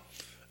of them.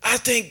 I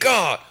thank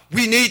God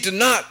we need to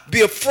not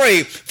be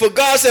afraid. For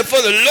God said,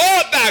 for the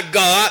Lord thy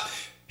God,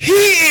 he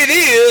it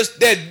is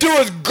that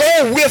doeth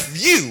go with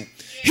you.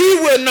 He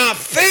will not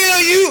fail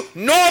you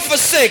nor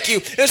forsake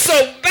you. And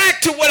so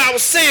back to what I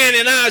was saying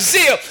in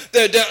Isaiah,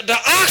 the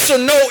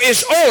oxen know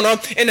its owner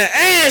and the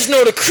ass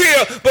know the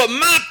crib, but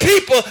my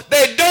people,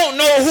 they don't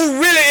know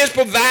who really is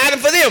providing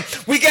for them.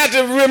 We got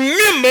to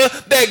remember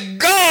that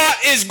God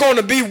is going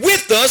to be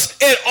with us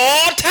at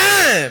all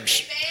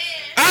times.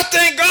 I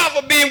thank God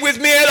for being with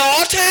me at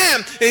all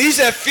times. And he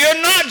said, fear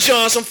not,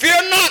 Johnson, fear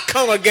not,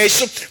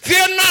 congregation,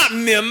 fear not,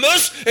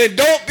 members, and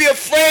don't be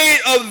afraid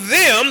of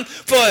them,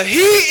 for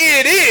he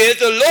it is,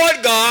 the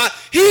Lord God,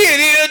 he it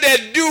is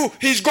that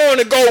he's going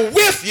to go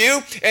with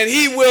you, and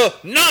he will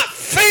not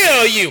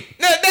fail you.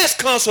 Now, that's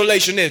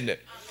consolation, isn't it?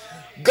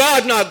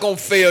 God's not going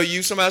to fail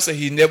you. Somebody say,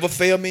 he never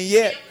failed me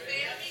yet.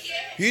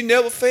 He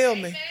never failed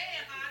me.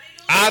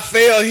 I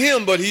failed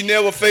him, but he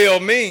never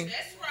failed me.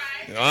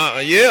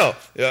 Yeah,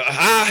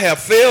 I have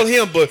failed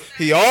him, but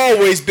he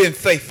always been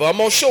faithful. I'm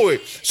going to show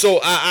it. So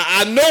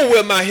I know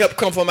where my help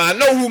come from. I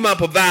know who my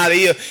provider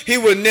is. He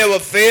will never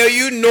fail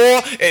you,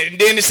 nor, and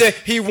then it said,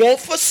 he won't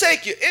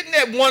forsake you. Isn't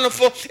that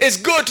wonderful? It's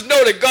good to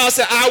know that God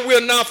said, I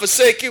will not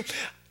forsake you.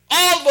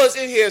 All of us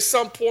in here at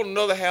some point or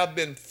another have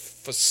been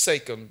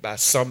forsaken by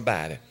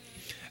somebody.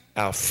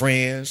 Our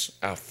friends,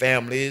 our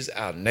families,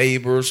 our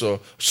neighbors, or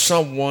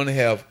someone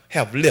have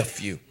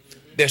left you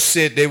that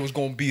said they was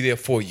going to be there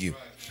for you.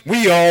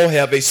 We all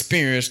have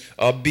experience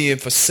of being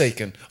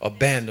forsaken,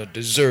 abandoned,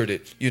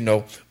 deserted.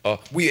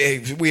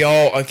 We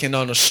all can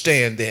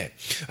understand that.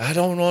 I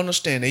don't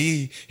understand.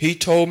 He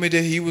told me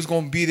that he was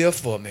going to be there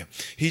for me.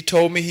 He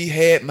told me he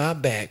had my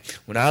back.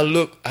 When I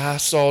looked, I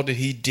saw that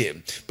he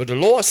didn't. But the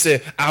Lord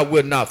said, I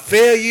will not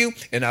fail you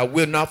and I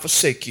will not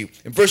forsake you.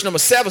 And verse number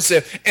 7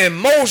 said, and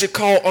Moses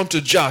called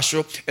unto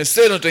Joshua and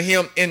said unto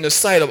him in the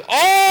sight of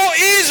all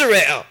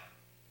Israel,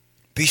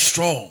 be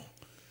strong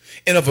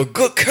and of a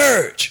good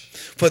courage.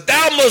 For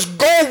thou must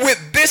go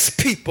with this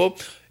people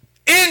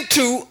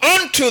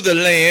unto the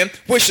land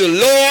which the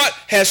Lord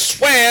has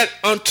sworn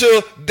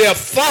unto their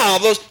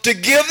fathers to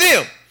give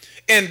them,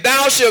 and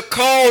thou shalt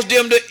cause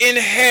them to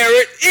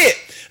inherit it.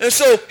 And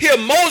so here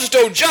Moses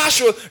told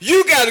Joshua,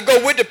 you got to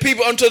go with the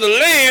people unto the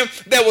land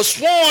that was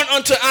sworn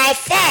unto our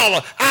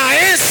father, our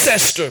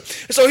ancestor.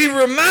 And so he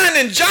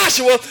reminding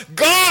Joshua,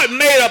 God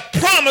made a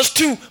promise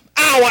to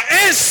our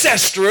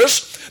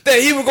ancestors that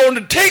he was going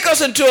to take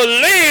us into a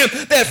land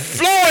that's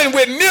flowing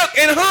with milk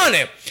and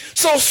honey.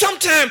 So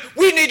sometimes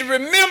we need to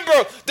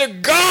remember the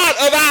God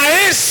of our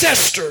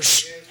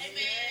ancestors.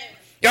 Amen.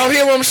 Y'all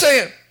hear what I'm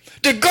saying?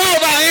 The God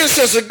of our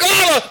ancestors, the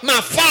God of my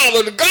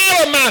father, the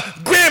God of my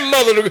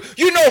grandmother,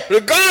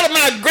 the God of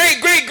my great,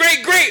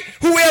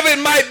 whoever it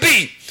might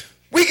be.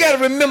 We got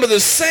to remember the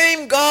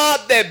same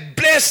God that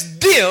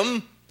blessed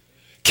them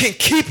can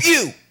keep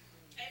you.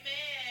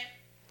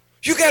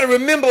 You got to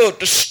remember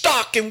the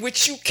stock in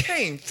which you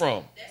came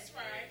from. That's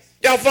right.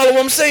 Y'all follow what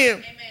I'm saying?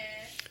 Amen.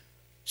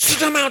 So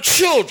talking about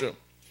children,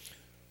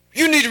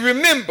 you need to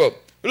remember,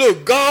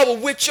 look, God was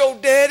with your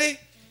daddy,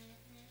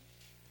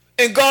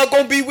 and God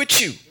going to be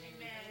with you. Amen.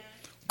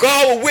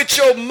 God was with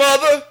your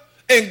mother,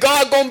 and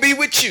God going to be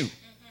with you.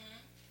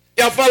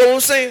 Y'all follow what I'm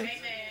saying?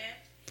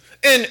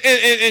 Amen.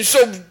 And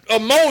so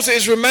Moses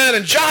is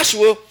reminding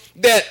Joshua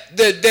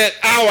that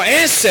our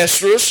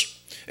ancestors,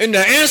 and the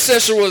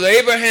ancestor was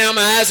Abraham,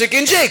 Isaac,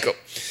 and Jacob.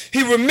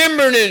 He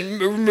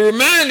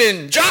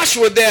reminding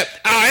Joshua that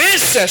our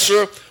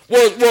ancestor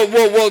was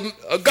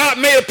God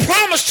made a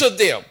promise to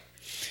them.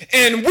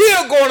 And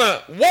we're going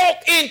to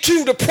walk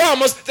into the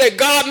promise that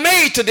God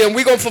made to them.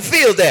 We're going to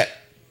fulfill that.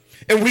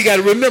 And we got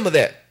to remember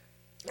that.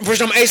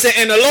 Verse number 8 said,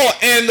 and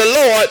the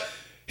Lord,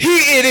 he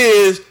it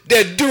is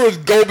that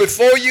doeth go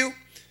before you.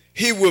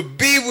 He will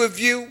be with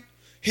you.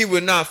 He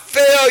will not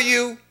fail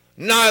you.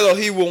 Neither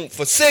he won't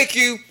forsake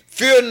you.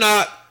 Fear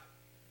not,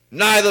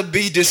 neither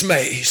be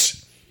dismayed.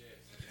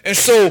 And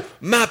so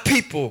my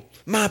people,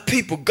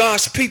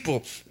 God's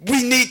people,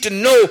 we need to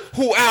know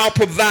who our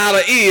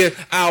provider is.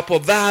 Our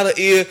provider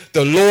is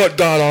the Lord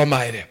God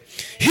Almighty.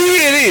 He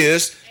it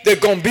is that's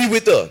going to be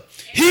with us.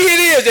 He it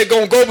is that's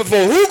going to go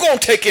before. Who's going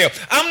to take care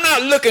of? I'm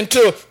not looking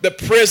to the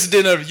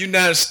president of the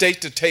United States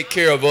to take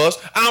care of us.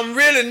 I'm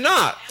really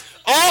not.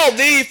 All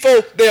these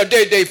folks,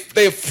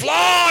 they're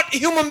flawed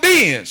human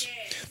beings.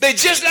 They're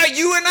just like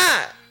you and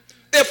I.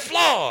 They're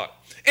flawed.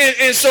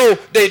 And so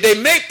they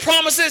make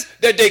promises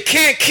that they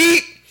can't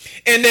keep,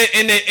 and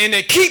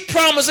they keep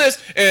promises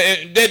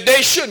that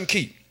they shouldn't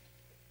keep.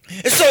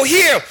 And so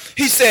here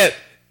he said,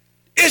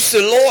 it's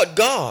the Lord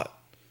God.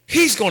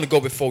 He's going to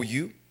go before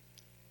you,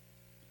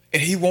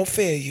 and he won't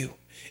fail you.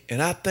 And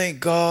I thank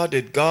God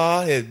that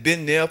God has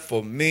been there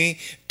for me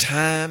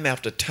time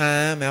after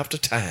time after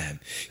time.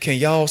 Can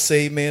y'all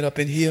say amen up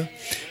in here?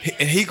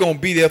 And he going to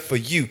be there for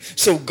you.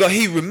 So God,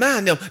 he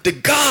remind them, the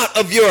God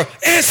of your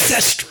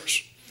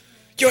ancestors.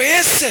 Your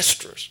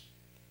ancestors.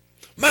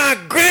 My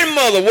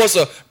grandmother was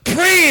a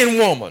praying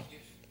woman.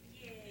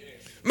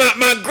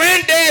 My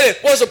granddaddy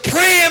was a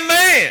praying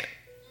man.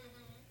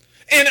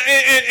 And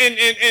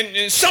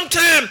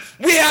sometimes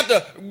we have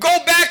to go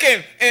back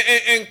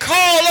and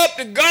call up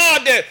to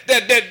God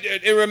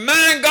and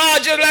remind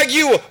God, just like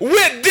you were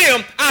with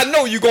them, I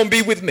know you're going to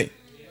be with me.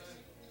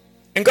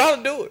 And God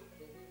will do it.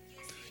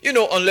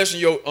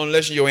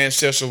 Unless your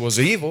ancestor was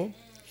evil.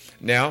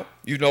 Now,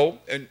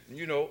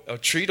 a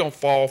tree don't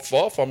fall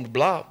far from the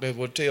block. That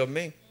would tell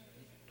me.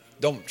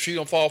 Tree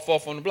don't fall far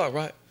from the block,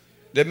 right?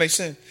 That makes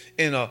sense.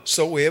 And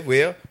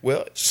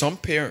some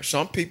parents,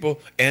 some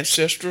people,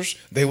 ancestors,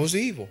 they was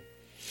evil.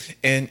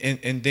 And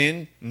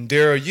then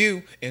there are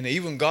you, and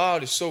even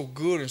God is so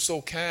good and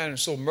so kind and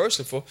so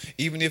merciful.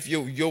 Even if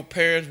your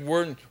parents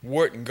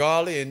weren't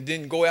godly and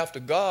didn't go after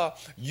God,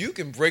 you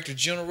can break the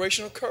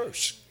generational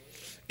curse.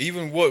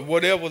 even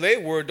whatever they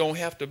were don't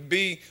have to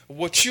be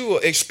what you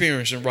are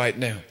experiencing right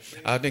now.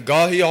 I think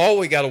God, he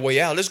always got a way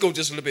out. Let's go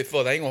just a little bit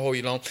further. I ain't going to hold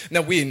you long.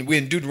 Now, we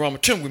in Deuteronomy.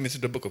 Turn with me to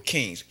the book of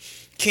Kings.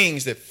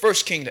 Kings, the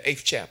first king, the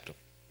 8th chapter.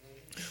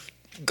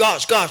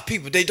 God's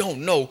people, they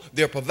don't know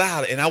their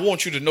provider. And I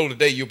want you to know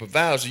today your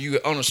provider, so you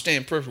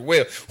understand perfectly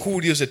well who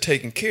it is that's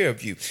taking care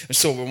of you. And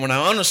so when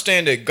I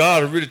understand that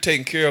God is really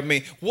taking care of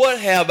me, what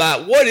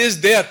is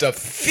there to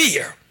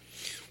fear?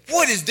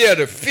 What is there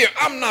to fear?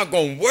 I'm not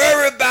going to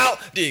worry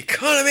about the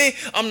economy.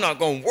 I'm not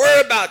going to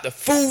worry about the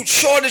food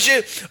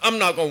shortages. I'm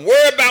not going to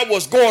worry about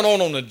what's going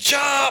on the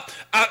job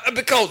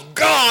because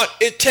God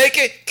is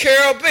taking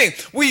care of me.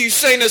 We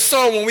sing this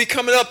song when we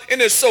coming up, and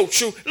it's so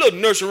true. Little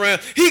nurse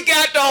around. He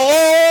got the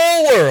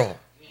whole world.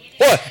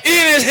 What?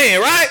 In his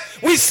hand, right?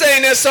 We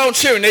sing that song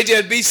cheering. They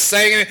just be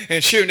singing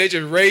and cheering. They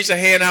just raise their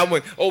hand out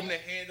and open their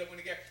hands up when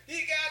they get.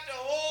 He got the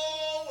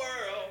whole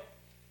world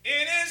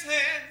in his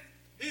hand.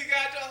 He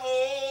got the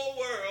whole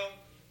world.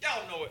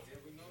 Y'all know it.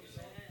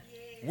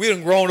 We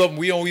done grown up and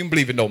we don't even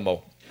believe it no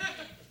more.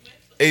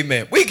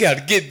 Amen. We got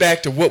to get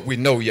back to what we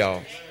know,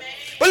 y'all.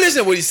 But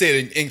listen to what he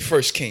said in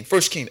 1 King,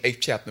 8th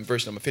chapter,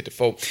 verse number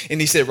 54. And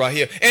he said right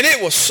here, and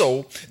it was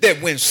so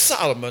that when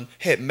Solomon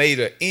had made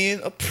an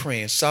end of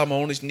praying,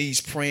 Solomon on his knees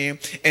praying,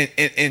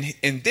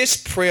 and this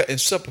prayer and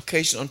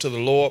supplication unto the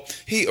Lord,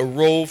 he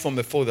arose from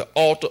before the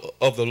altar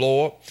of the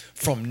Lord,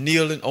 from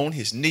kneeling on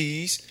his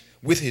knees,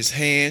 with his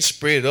hands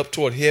spread up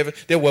toward heaven.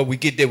 That's where we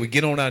get there. We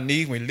get on our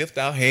knees, we lift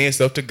our hands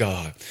up to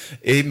God.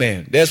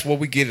 Amen. That's where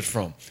we get it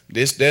from.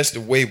 That's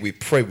the way we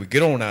pray. We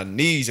get on our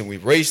knees and we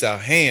raise our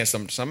hands.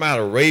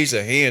 Somebody raise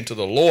a hand to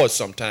the Lord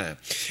sometime.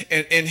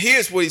 And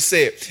here's what he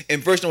said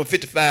in verse number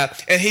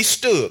 55. And he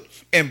stood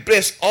and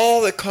blessed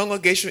all the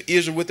congregation of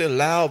Israel with a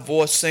loud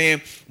voice, saying,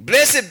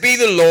 blessed be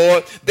the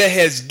Lord that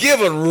has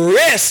given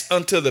rest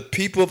unto the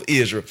people of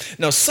Israel.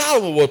 Now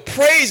Solomon was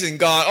praising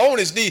God on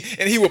his knee,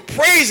 and he was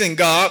praising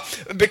God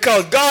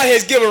because God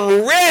has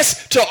given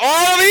rest to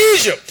all of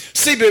Egypt.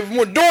 See, during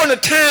the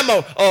time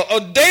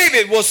of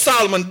David was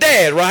Solomon's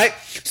dad, right?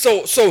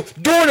 So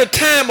during the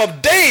time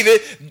of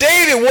David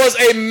was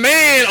a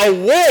man of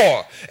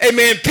war.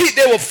 Amen.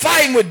 They were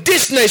fighting with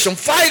this nation,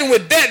 fighting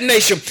with that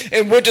nation,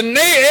 and with the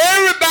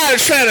everybody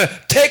trying to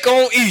take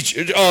on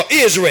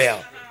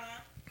Israel.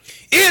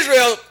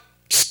 Israel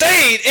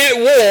stayed at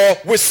war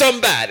with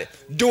somebody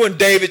during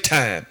David's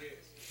time.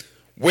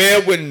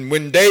 Well,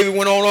 when David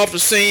went on off the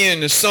scene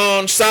and the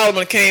son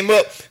Solomon came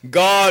up,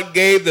 God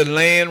gave the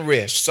land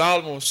rest.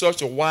 Solomon was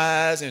such a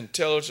wise,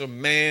 intelligent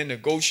man,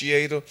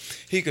 negotiator.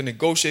 He could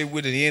negotiate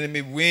with the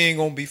enemy. We ain't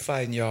going to be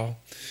fighting, y'all.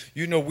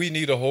 You know, we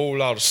need a whole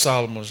lot of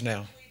Solomons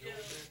now.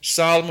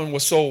 Solomon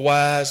was so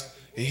wise.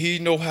 He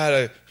know how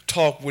to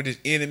talk with his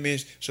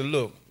enemies. So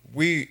look,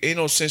 we ain't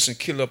no sense in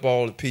killing up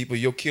all the people.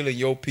 You're killing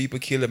your people,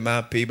 killing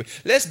my people.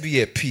 Let's be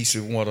at peace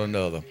with one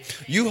another.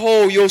 You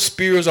hold your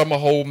spears, I'm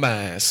going to hold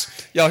mine.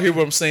 Y'all hear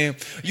what I'm saying?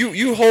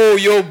 You hold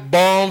your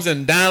bombs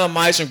and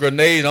dynamites and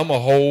grenades, I'm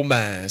going to hold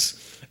mine.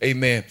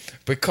 Amen.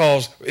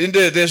 Because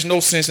there's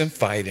no sense in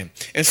fighting.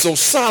 And so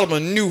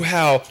Solomon knew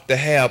how to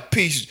have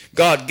peace.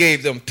 God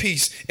gave them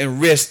peace and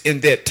rest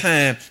in that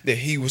time that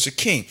he was a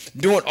king.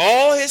 During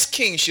all his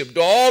kingship,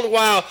 all the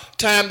while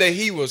time that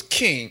he was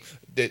king,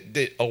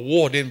 that a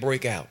war didn't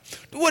break out.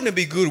 Wouldn't it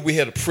be good if we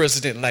had a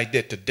president like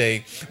that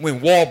today?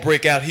 When war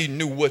break out, he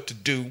knew what to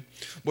do.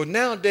 But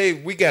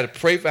nowadays, we got to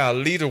pray for our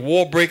leader.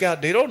 War break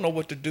out, they don't know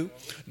what to do.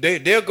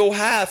 They'll go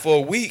hide for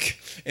a week,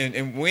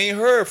 and we ain't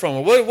heard from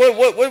them. What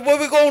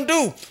we gonna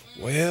do?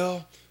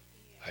 Well,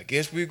 I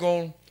guess we're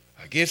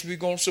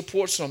gonna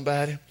support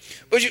somebody.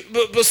 But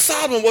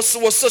Solomon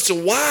was such a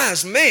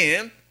wise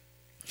man.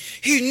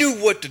 He knew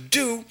what to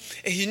do,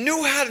 and he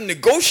knew how to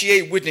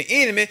negotiate with the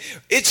enemy.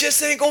 It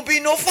just ain't gonna be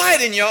no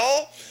fighting,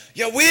 y'all.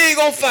 Yeah, we ain't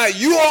gonna fight.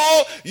 You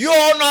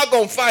all not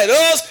gonna fight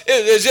us.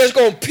 It's just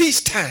gonna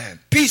peacetime.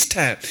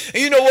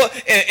 And you know what?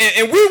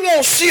 And we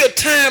won't see a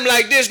time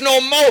like this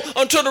no more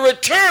until the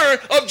return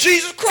of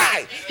Jesus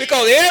Christ.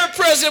 Because every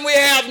president we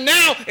have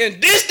now in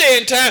this day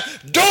and time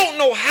don't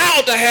know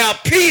how to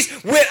have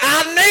peace with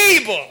our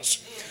neighbors.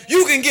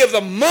 You can give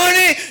them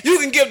money, you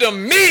can give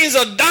them millions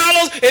of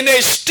dollars, and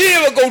they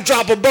still go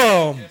drop a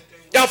bomb.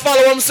 Y'all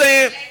follow what I'm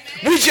saying?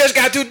 We just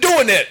got to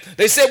doing that.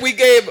 They said we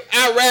gave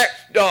Iran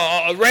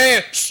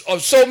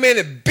so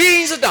many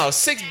billions of dollars,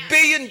 $6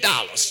 billion,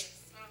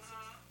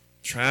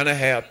 trying to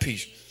have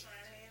peace.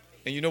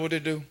 And you know what they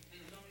do?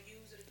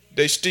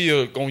 They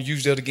still gonna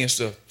use that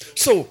against us.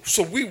 So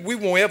we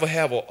won't ever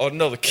have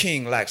another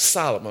king like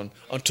Solomon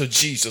until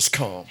Jesus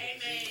come.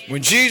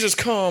 When Jesus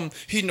come,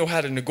 he know how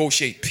to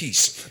negotiate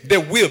peace.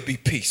 There will be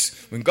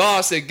peace. When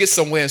God said get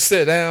somewhere and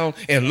sit down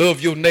and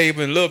love your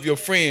neighbor and love your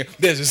friend,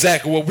 that's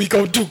exactly what we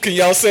gonna do. Can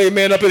y'all say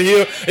amen up in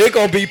here? It's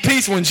gonna be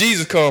peace when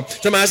Jesus come.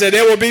 Somebody said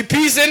there will be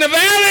peace in the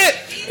valley.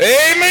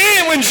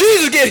 Amen. When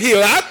Jesus get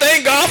here, I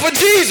thank God for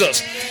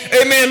Jesus.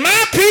 Amen.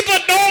 My people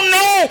don't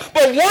know,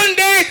 but one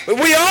day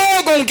we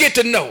all gonna get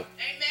to know.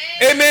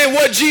 Amen.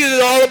 What Jesus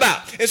is all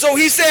about. And so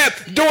he said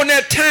during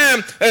that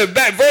time,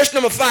 back verse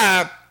number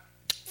 5,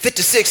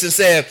 56 and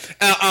said,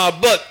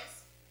 but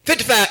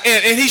 55,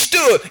 and he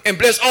stood and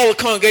blessed all the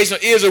congregation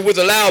of Israel with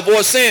a loud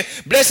voice, saying,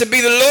 Blessed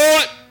be the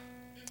Lord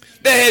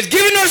that has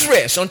given us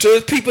rest unto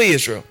his people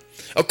Israel,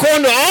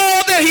 according to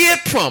all that he had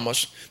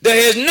promised. There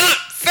has not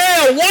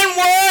failed one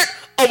word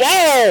of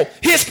all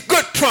his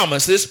good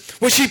promises,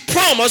 which he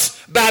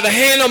promised by the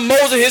hand of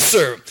Moses his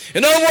servant.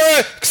 In other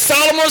words,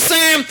 Solomon was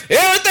saying,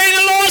 everything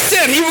the Lord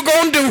said he was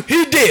going to do,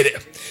 he did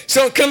it.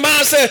 So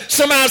somebody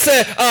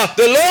said,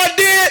 the Lord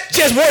did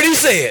just what he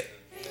said.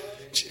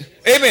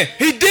 Amen.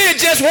 He did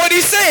just what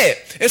he said.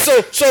 And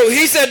so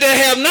he said there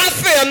have not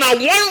failed not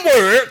one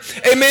word,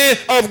 amen,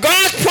 of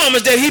God's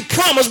promise that he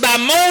promised by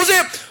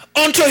Moses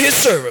unto his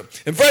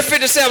servant. And verse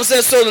 57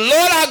 says, so the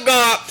Lord our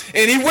God,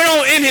 and he went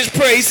on in his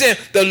prayer, he said,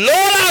 the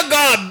Lord our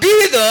God be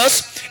with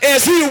us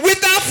as he is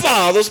with our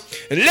fathers,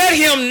 and let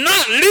him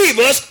not leave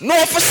us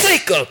nor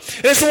forsake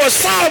us. And so what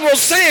Solomon was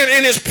saying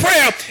in his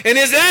prayer, in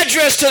his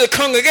address to the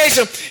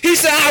congregation, he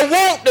said, I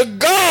want the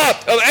God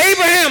of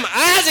Abraham,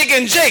 Isaac,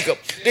 and Jacob,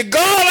 the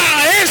God of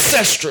our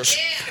ancestors.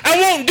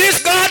 I want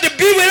this God to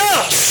be with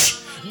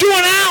us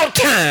during our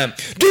time,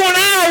 during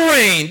our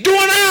reign,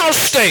 during our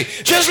stay.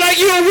 Just like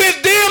you were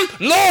with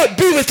them, Lord,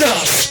 be with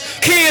us.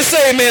 Can you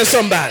say amen,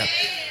 somebody?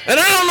 And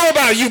I don't know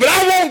about you, but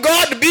I want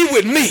God to be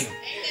with me.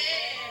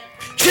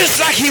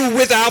 Just like he was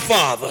with our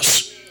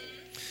fathers,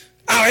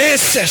 our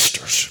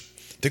ancestors,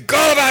 the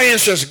God of our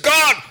ancestors.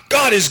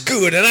 God is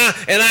good. And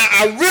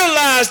I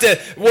realized that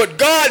what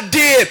God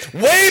did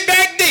way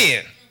back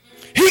then,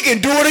 he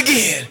can do it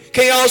again.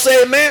 Can y'all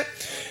say amen?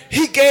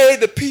 He gave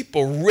the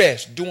people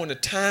rest during the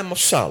time of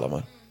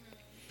Solomon.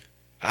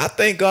 I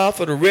thank God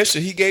for the rest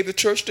that he gave the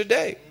church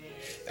today.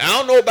 I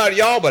don't know about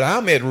y'all, but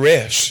I'm at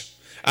rest.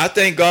 I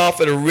thank God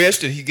for the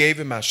rest that he gave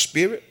in my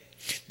spirit,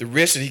 the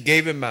rest that he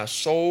gave in my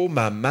soul,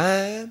 my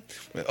mind.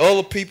 When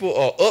other people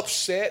are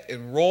upset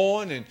and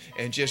roaring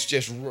and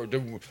just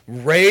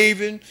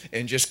raving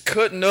and just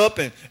cutting up,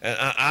 and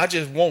I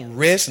just want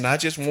rest and I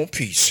just want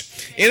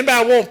peace.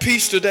 Anybody want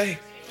peace today?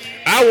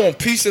 I want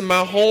peace in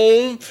my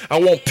home. I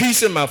want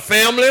peace in my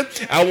family.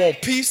 I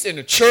want peace in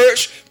the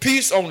church,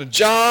 peace on the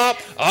job.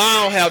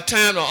 I don't have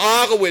time to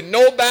argue with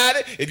nobody.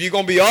 If you're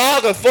going to be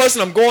arguing,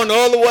 fussing, I'm going the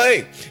other way.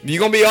 If you're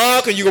going to be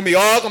arguing, you're going to be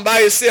arguing by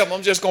yourself.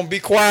 I'm just going to be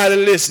quiet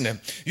and listening.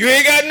 You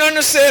ain't got nothing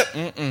to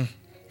say?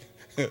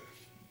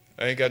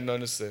 I ain't got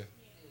nothing to say.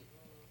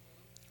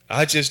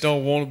 I just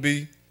don't want to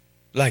be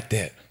like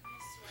that.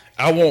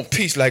 I want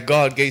peace like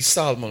God gave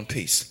Solomon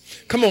peace.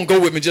 Come on, go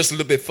with me just a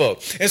little bit further.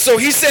 And so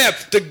he said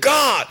to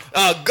God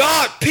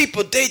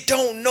people, they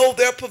don't know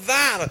their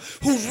provider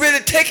who's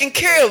really taking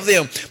care of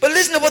them. But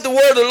listen to what the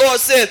word of the Lord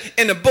said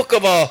in the book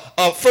of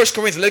 1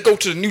 Corinthians. Let's go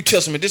to the New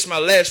Testament. This is my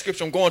last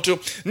scripture I'm going to.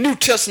 New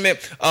Testament,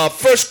 1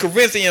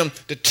 Corinthians,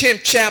 the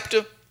 10th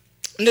chapter.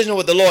 Listen to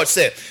what the Lord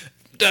said.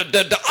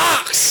 The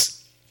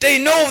ox,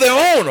 they know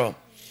their owner.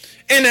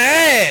 And the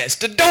ass,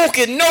 the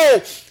donkey,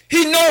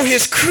 he know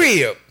his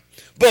crib.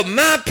 But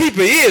my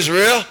people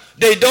Israel,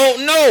 they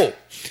don't know.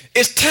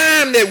 It's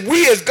time that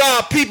we as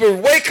God people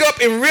wake up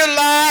and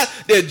realize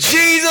that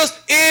Jesus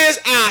is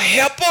our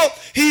helper.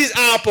 He's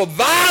our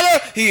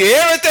provider. He's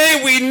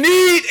everything we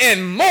need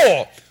and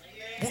more.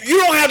 You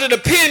don't have to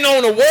depend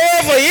on the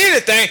world for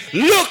anything.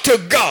 Look to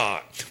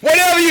God.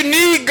 Whatever you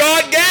need,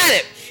 God got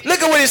it.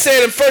 Look at what he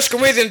said in 1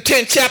 Corinthians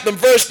 10 chapter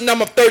verse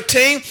number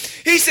 13.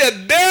 He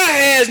said, there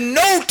has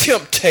no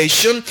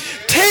temptation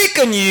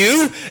taken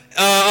you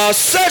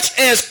such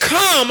as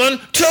common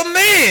to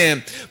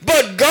man.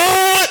 But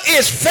God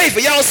is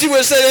faithful. Y'all see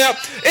what it said there?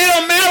 It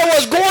don't matter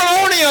what's going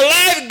on in your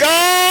life.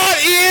 God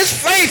is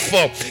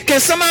faithful.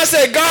 Can somebody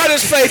say God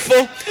is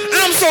faithful?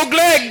 I'm so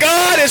glad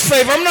God is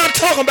faithful. I'm not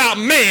talking about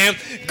man.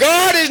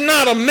 God is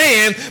not a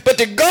man, but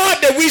the God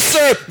that we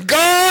serve,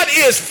 God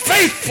is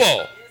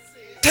faithful.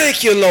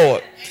 Thank you,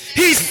 Lord.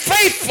 He's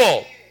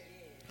faithful,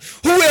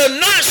 who will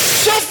not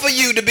suffer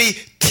you to be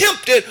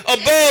tempted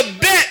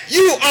above that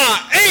you are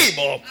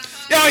able.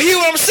 Y'all hear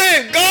what I'm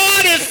saying?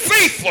 God is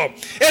faithful.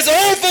 As the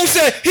old folks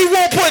said, he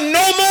won't put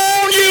no more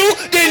on you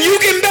than you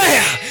can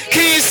bear.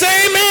 Can you say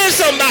amen,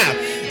 somebody?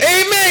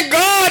 Amen.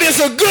 God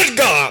is a good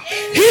God.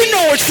 He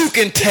knows what you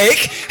can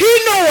take. He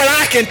knows what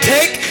I can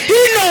take. He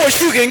knows what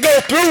you can go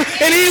through.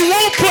 And he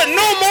won't put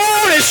no more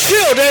on his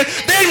children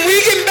than we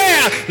can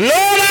bear.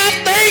 Lord, I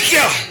thank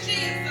you.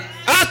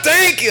 I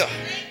thank you.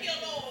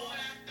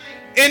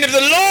 And if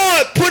the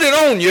Lord put it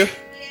on you,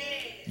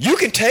 you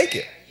can take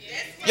it.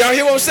 Y'all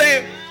hear what I'm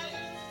saying?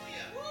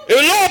 If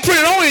the Lord put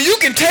it on you, you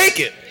can take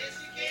it.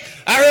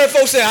 I heard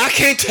folks say, I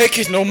can't take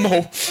it no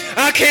more.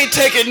 I can't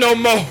take it no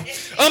more.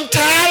 I'm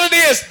tired of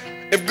this.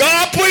 If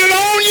God put it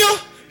on you,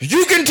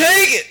 you can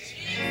take it.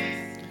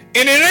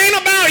 And it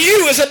ain't about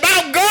you, it's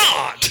about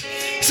God.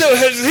 So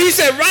he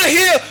said right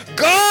here,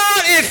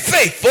 God is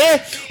faithful,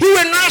 who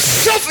will not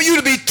suffer you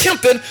to be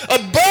tempted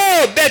above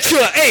know that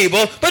you're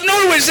able. But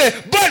notice what he said,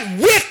 but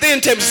with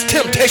the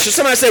temptation.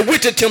 Somebody said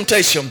with the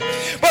temptation.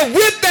 But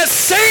with that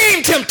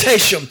same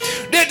temptation,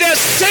 that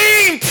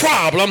same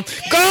problem,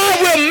 God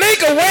will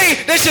make a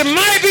way that you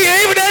might be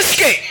able to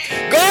escape.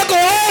 God will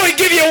always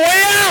give you a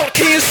way out.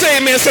 Can you say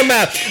amen,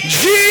 somebody?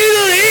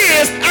 Jesus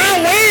is our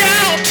way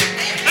out.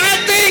 I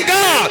thank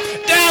God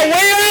that our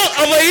way out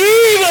of an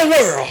evil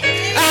world,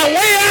 our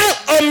way out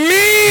of a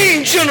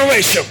mean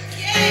generation.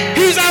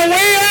 He's our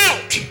way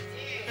out.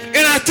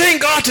 And I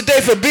thank God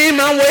today for being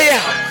my way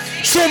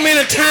out. So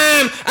many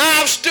times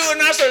I've stood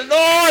and I said,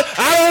 Lord,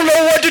 I don't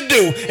know what to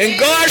do. And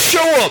God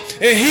show up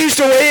and he's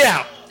the way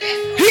out.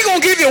 He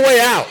gonna give you a way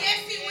out.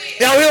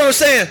 Y'all hear what I'm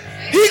saying?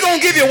 He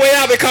gonna give you a way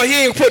out because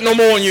he ain't put no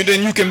more on you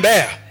than you can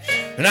bear.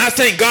 And I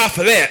thank God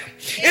for that.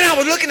 And I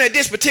was looking at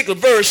this particular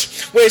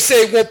verse where it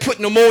said, won't put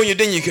no more on you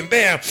than you can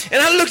bear.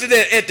 And I looked at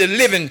that at the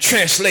Living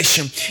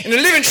Translation. In the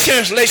Living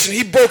Translation,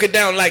 he broke it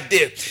down like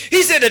this.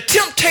 He said, the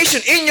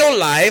temptation in your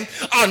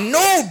life are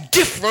no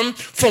different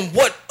from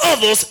what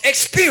others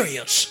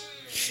experience.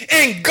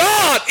 And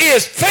God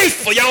is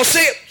faithful. Y'all see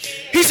it?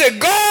 He said,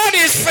 God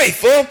is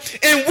faithful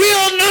and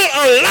will not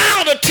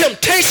allow the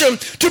temptation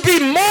to be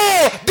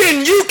more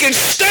than you can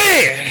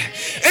stand.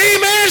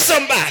 Amen,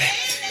 somebody.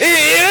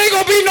 It ain't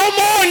going to be no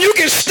more than you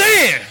can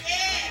stand.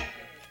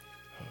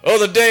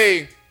 Other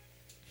day,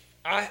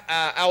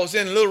 I was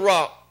in Little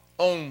Rock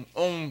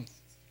on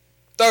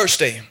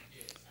Thursday.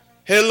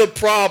 Had a little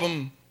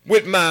problem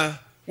with my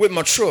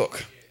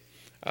truck.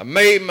 I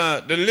made my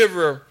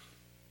delivery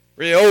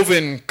over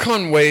in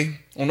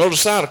Conway, on the other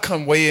side of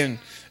Conway, and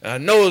I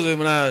noticed that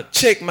when I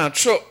checked my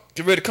truck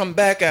to ready to come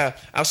back,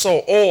 I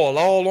saw oil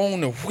all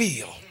on the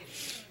wheel.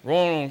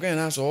 Rolling on again,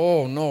 I said,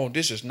 oh no,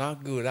 this is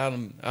not good. I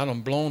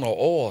done blown an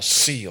oil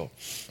seal.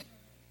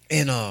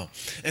 And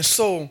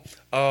so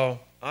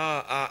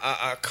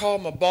I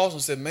called my boss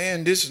and said,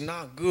 man, this is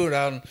not good.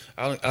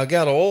 I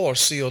got an oil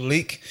seal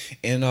leak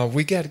and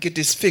we got to get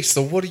this fixed.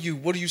 So what do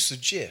you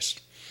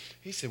suggest?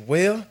 He said,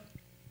 well,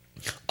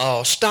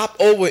 stop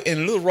over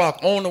in Little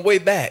Rock on the way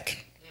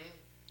back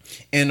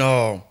and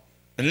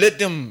let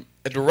them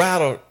at the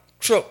Ryder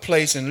truck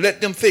place and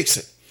let them fix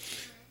it.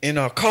 And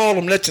call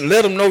them, let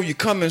them know you're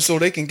coming so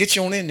they can get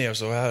you on in there.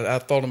 So I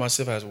thought to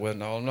myself, I said, well,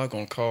 no, I'm not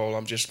going to call.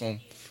 I'm just going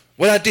to,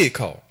 well, I did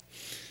call.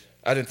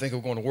 I didn't think it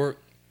was going to work,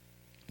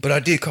 but I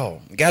did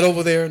call. Got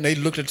over there, and they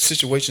looked at the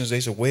situations.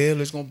 They said,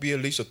 well, it's going to be at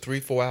least a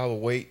 3-4 hour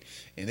wait.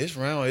 And it's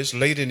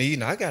late in the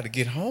evening. I got to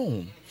get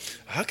home.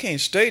 I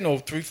can't stay no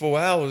 3-4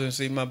 hours. And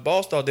see, my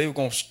boss thought they were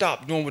going to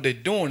stop doing what they're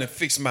doing and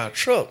fix my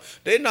truck.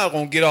 They're not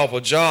going to get off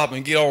a job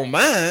and get on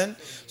mine.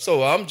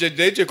 So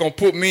they just going to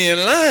put me in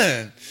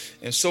line.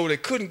 And so they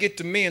couldn't get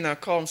to me, and I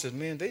called him and said,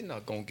 man, they're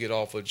not going to get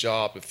off a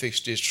job to fix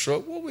this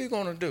truck. What are we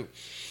going to do?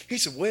 He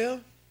said, well,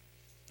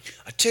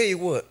 I tell you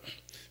what,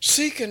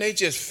 see, can they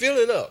just fill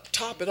it up,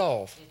 top it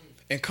off,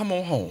 and come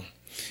on home?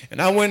 And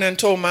I went and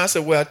told him, I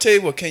said, well, I tell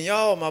you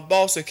what, my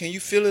boss said, can you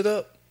fill it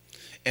up?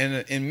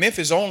 And in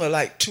Memphis, only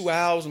like 2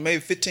 hours,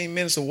 maybe 15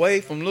 minutes away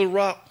from Little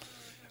Rock.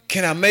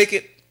 Can I make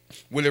it?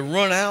 Will it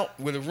run out?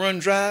 Will it run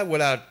dry?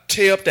 Will I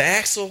tear up the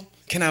axle?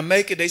 Can I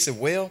make it? They said,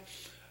 well,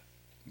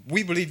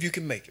 we believe you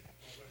can make it.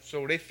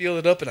 So they filled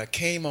it up, and I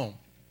came on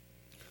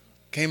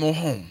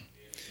home.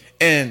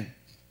 And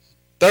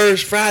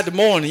Friday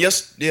morning,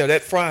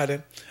 that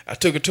Friday, I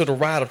took it to the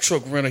Ryder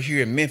truck rental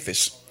here in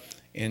Memphis,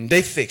 and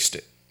they fixed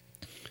it.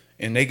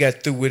 And they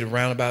got through with it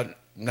around about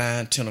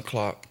 9, 10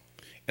 o'clock.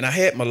 And I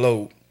had my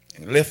load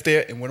and left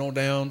there and went on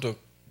down to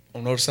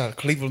on the other side of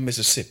Cleveland,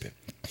 Mississippi,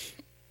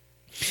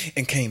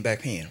 and came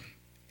back in.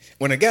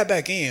 When I got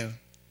back in,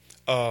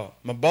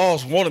 my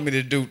boss wanted me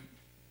to do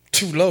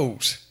 2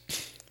 loads.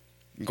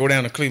 Go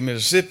down to Cleveland,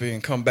 Mississippi,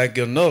 and come back,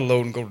 get another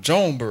load, and go to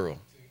Jonesboro.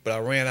 But I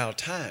ran out of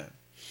time.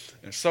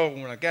 And so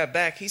when I got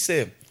back, he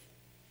said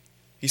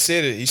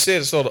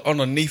it sort of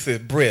underneath his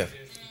breath.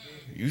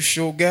 You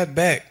sure got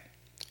back.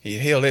 He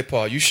held that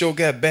part. You sure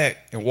got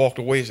back, and walked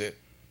away and said,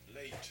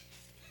 late.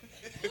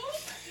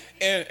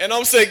 and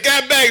I'm saying,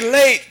 got back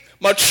late.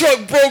 My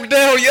truck broke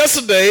down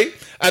yesterday.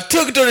 I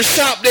took it to the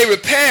shop. They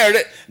repaired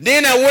it.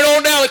 Then I went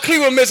on down to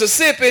Cleveland,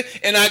 Mississippi,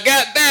 and I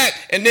got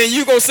back. And then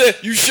you going to say,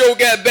 you sure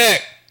got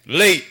back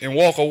late, and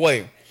walk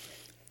away.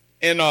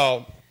 And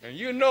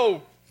you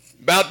know,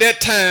 about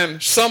that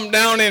time, something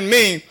down in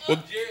me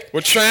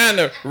was trying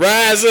to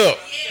rise up.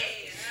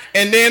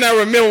 And then I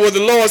remember what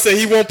the Lord said,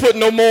 he won't put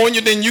no more on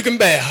you than you can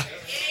bear.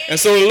 And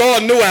so the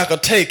Lord knew I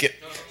could take it.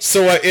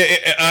 So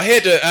I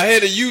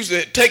had to use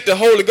it, take the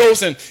Holy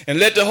Ghost and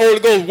let the Holy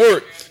Ghost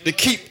work to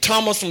keep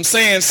Thomas from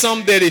saying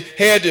something that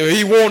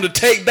he wanted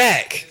to take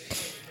back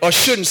or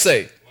shouldn't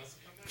say.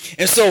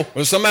 And so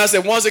when somebody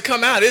said, once it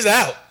come out, it's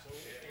out.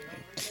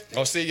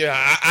 Oh, see,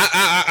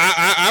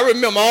 I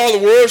remember all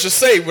the words to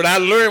say what I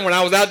learned when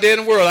I was out there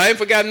in the world. I ain't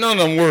forgot none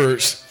of them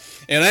words.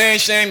 And I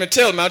ain't ashamed to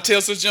tell them. I tell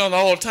Sister John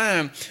all the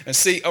time. And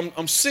see,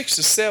 I'm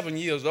 67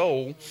 years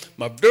old.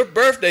 My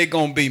birthday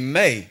going to be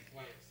May.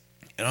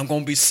 And I'm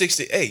going to be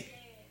 68.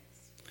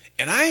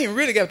 And I ain't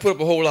really got to put up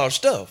a whole lot of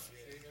stuff.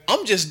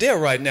 I'm just there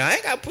right now. I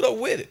ain't got to put up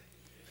with it.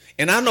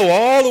 And I know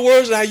all the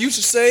words that I used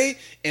to say,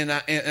 and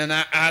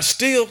I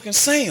still can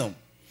say them.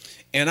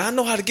 And I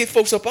know how to get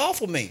folks up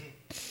off of me.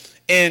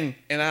 And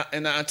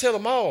I tell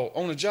them all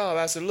on the job,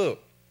 I said,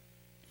 look,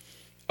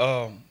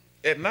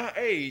 at my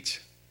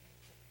age,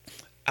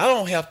 I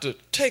don't have to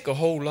take a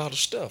whole lot of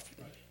stuff.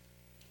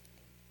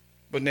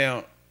 But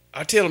now,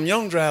 I tell them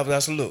young drivers, I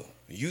said, look,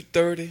 you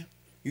 30,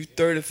 you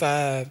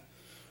 35,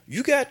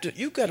 you got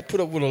to put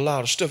up with a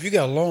lot of stuff. You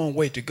got a long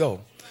way to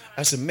go.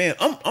 I said, man,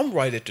 I'm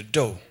right at the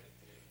door.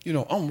 You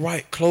know, I'm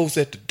right close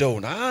at the door.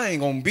 Now, I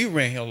ain't going to be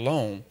around here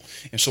long.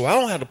 And so I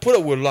don't have to put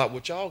up with a lot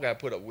what y'all got to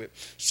put up with.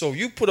 So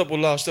you put up with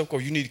a lot of stuff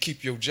because you need to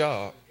keep your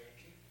job.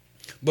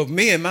 But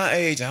me at my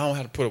age, I don't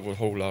have to put up with a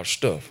whole lot of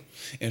stuff.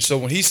 And so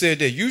when he said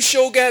that, you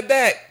sure got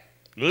back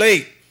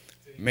late,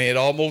 man, it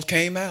almost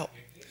came out.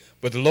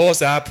 But the Lord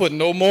said, I put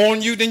no more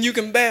on you than you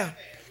can bear.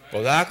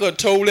 But I could have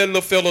told that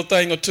little fella a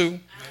thing or two.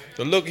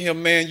 So look at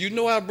him, man, you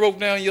know I broke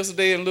down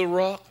yesterday in Little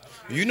Rock?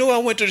 You know I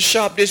went to the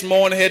shop this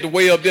morning, had to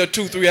wait up there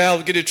 2-3 hours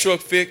to get the truck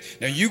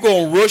fixed. Now you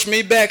going to rush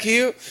me back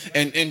here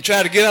and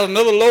try to get out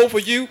another load for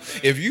you?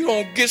 If you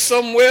don't get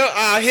somewhere,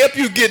 I'll help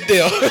you get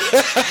there.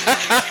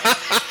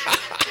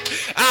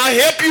 I'll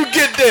help you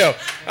get there.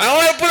 I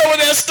don't have to put up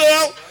with that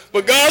stuff.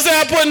 But God said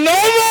I put no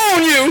more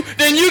on you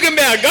than you can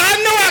bear. God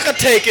knew I could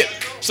take it.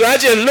 So I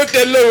just look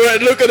at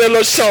that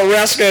little short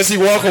rascal as he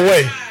walk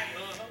away.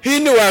 He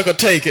knew I could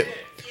take it.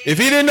 If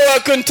he didn't know I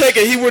couldn't take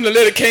it, he wouldn't have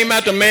let it came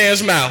out the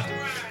man's mouth.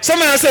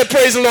 Somebody said,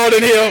 praise the Lord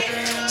in here.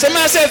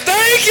 Somebody said,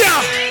 thank you.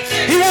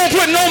 He won't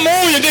put no more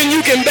on you than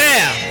you can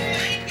bear.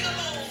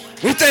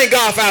 We thank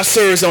God for our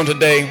service on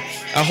today.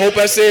 I hope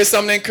I said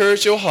something to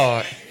encourage your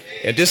heart.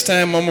 At this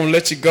time, I'm going to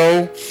let you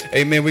go.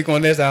 Amen. We're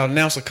going to let our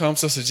announcer come,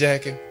 Sister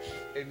Jackie.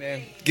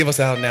 Amen. Give us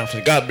our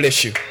announcement. God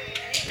bless you.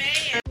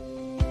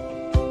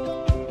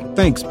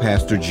 Thanks,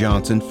 Pastor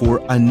Johnson,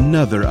 for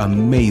another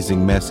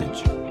amazing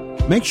message.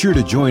 Make sure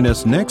to join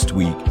us next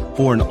week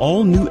for an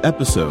all-new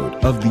episode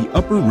of the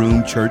Upper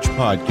Room Church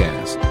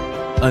Podcast.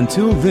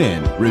 Until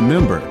then,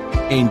 remember,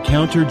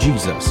 encounter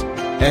Jesus,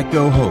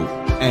 echo hope,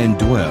 and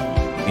dwell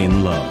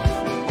in love.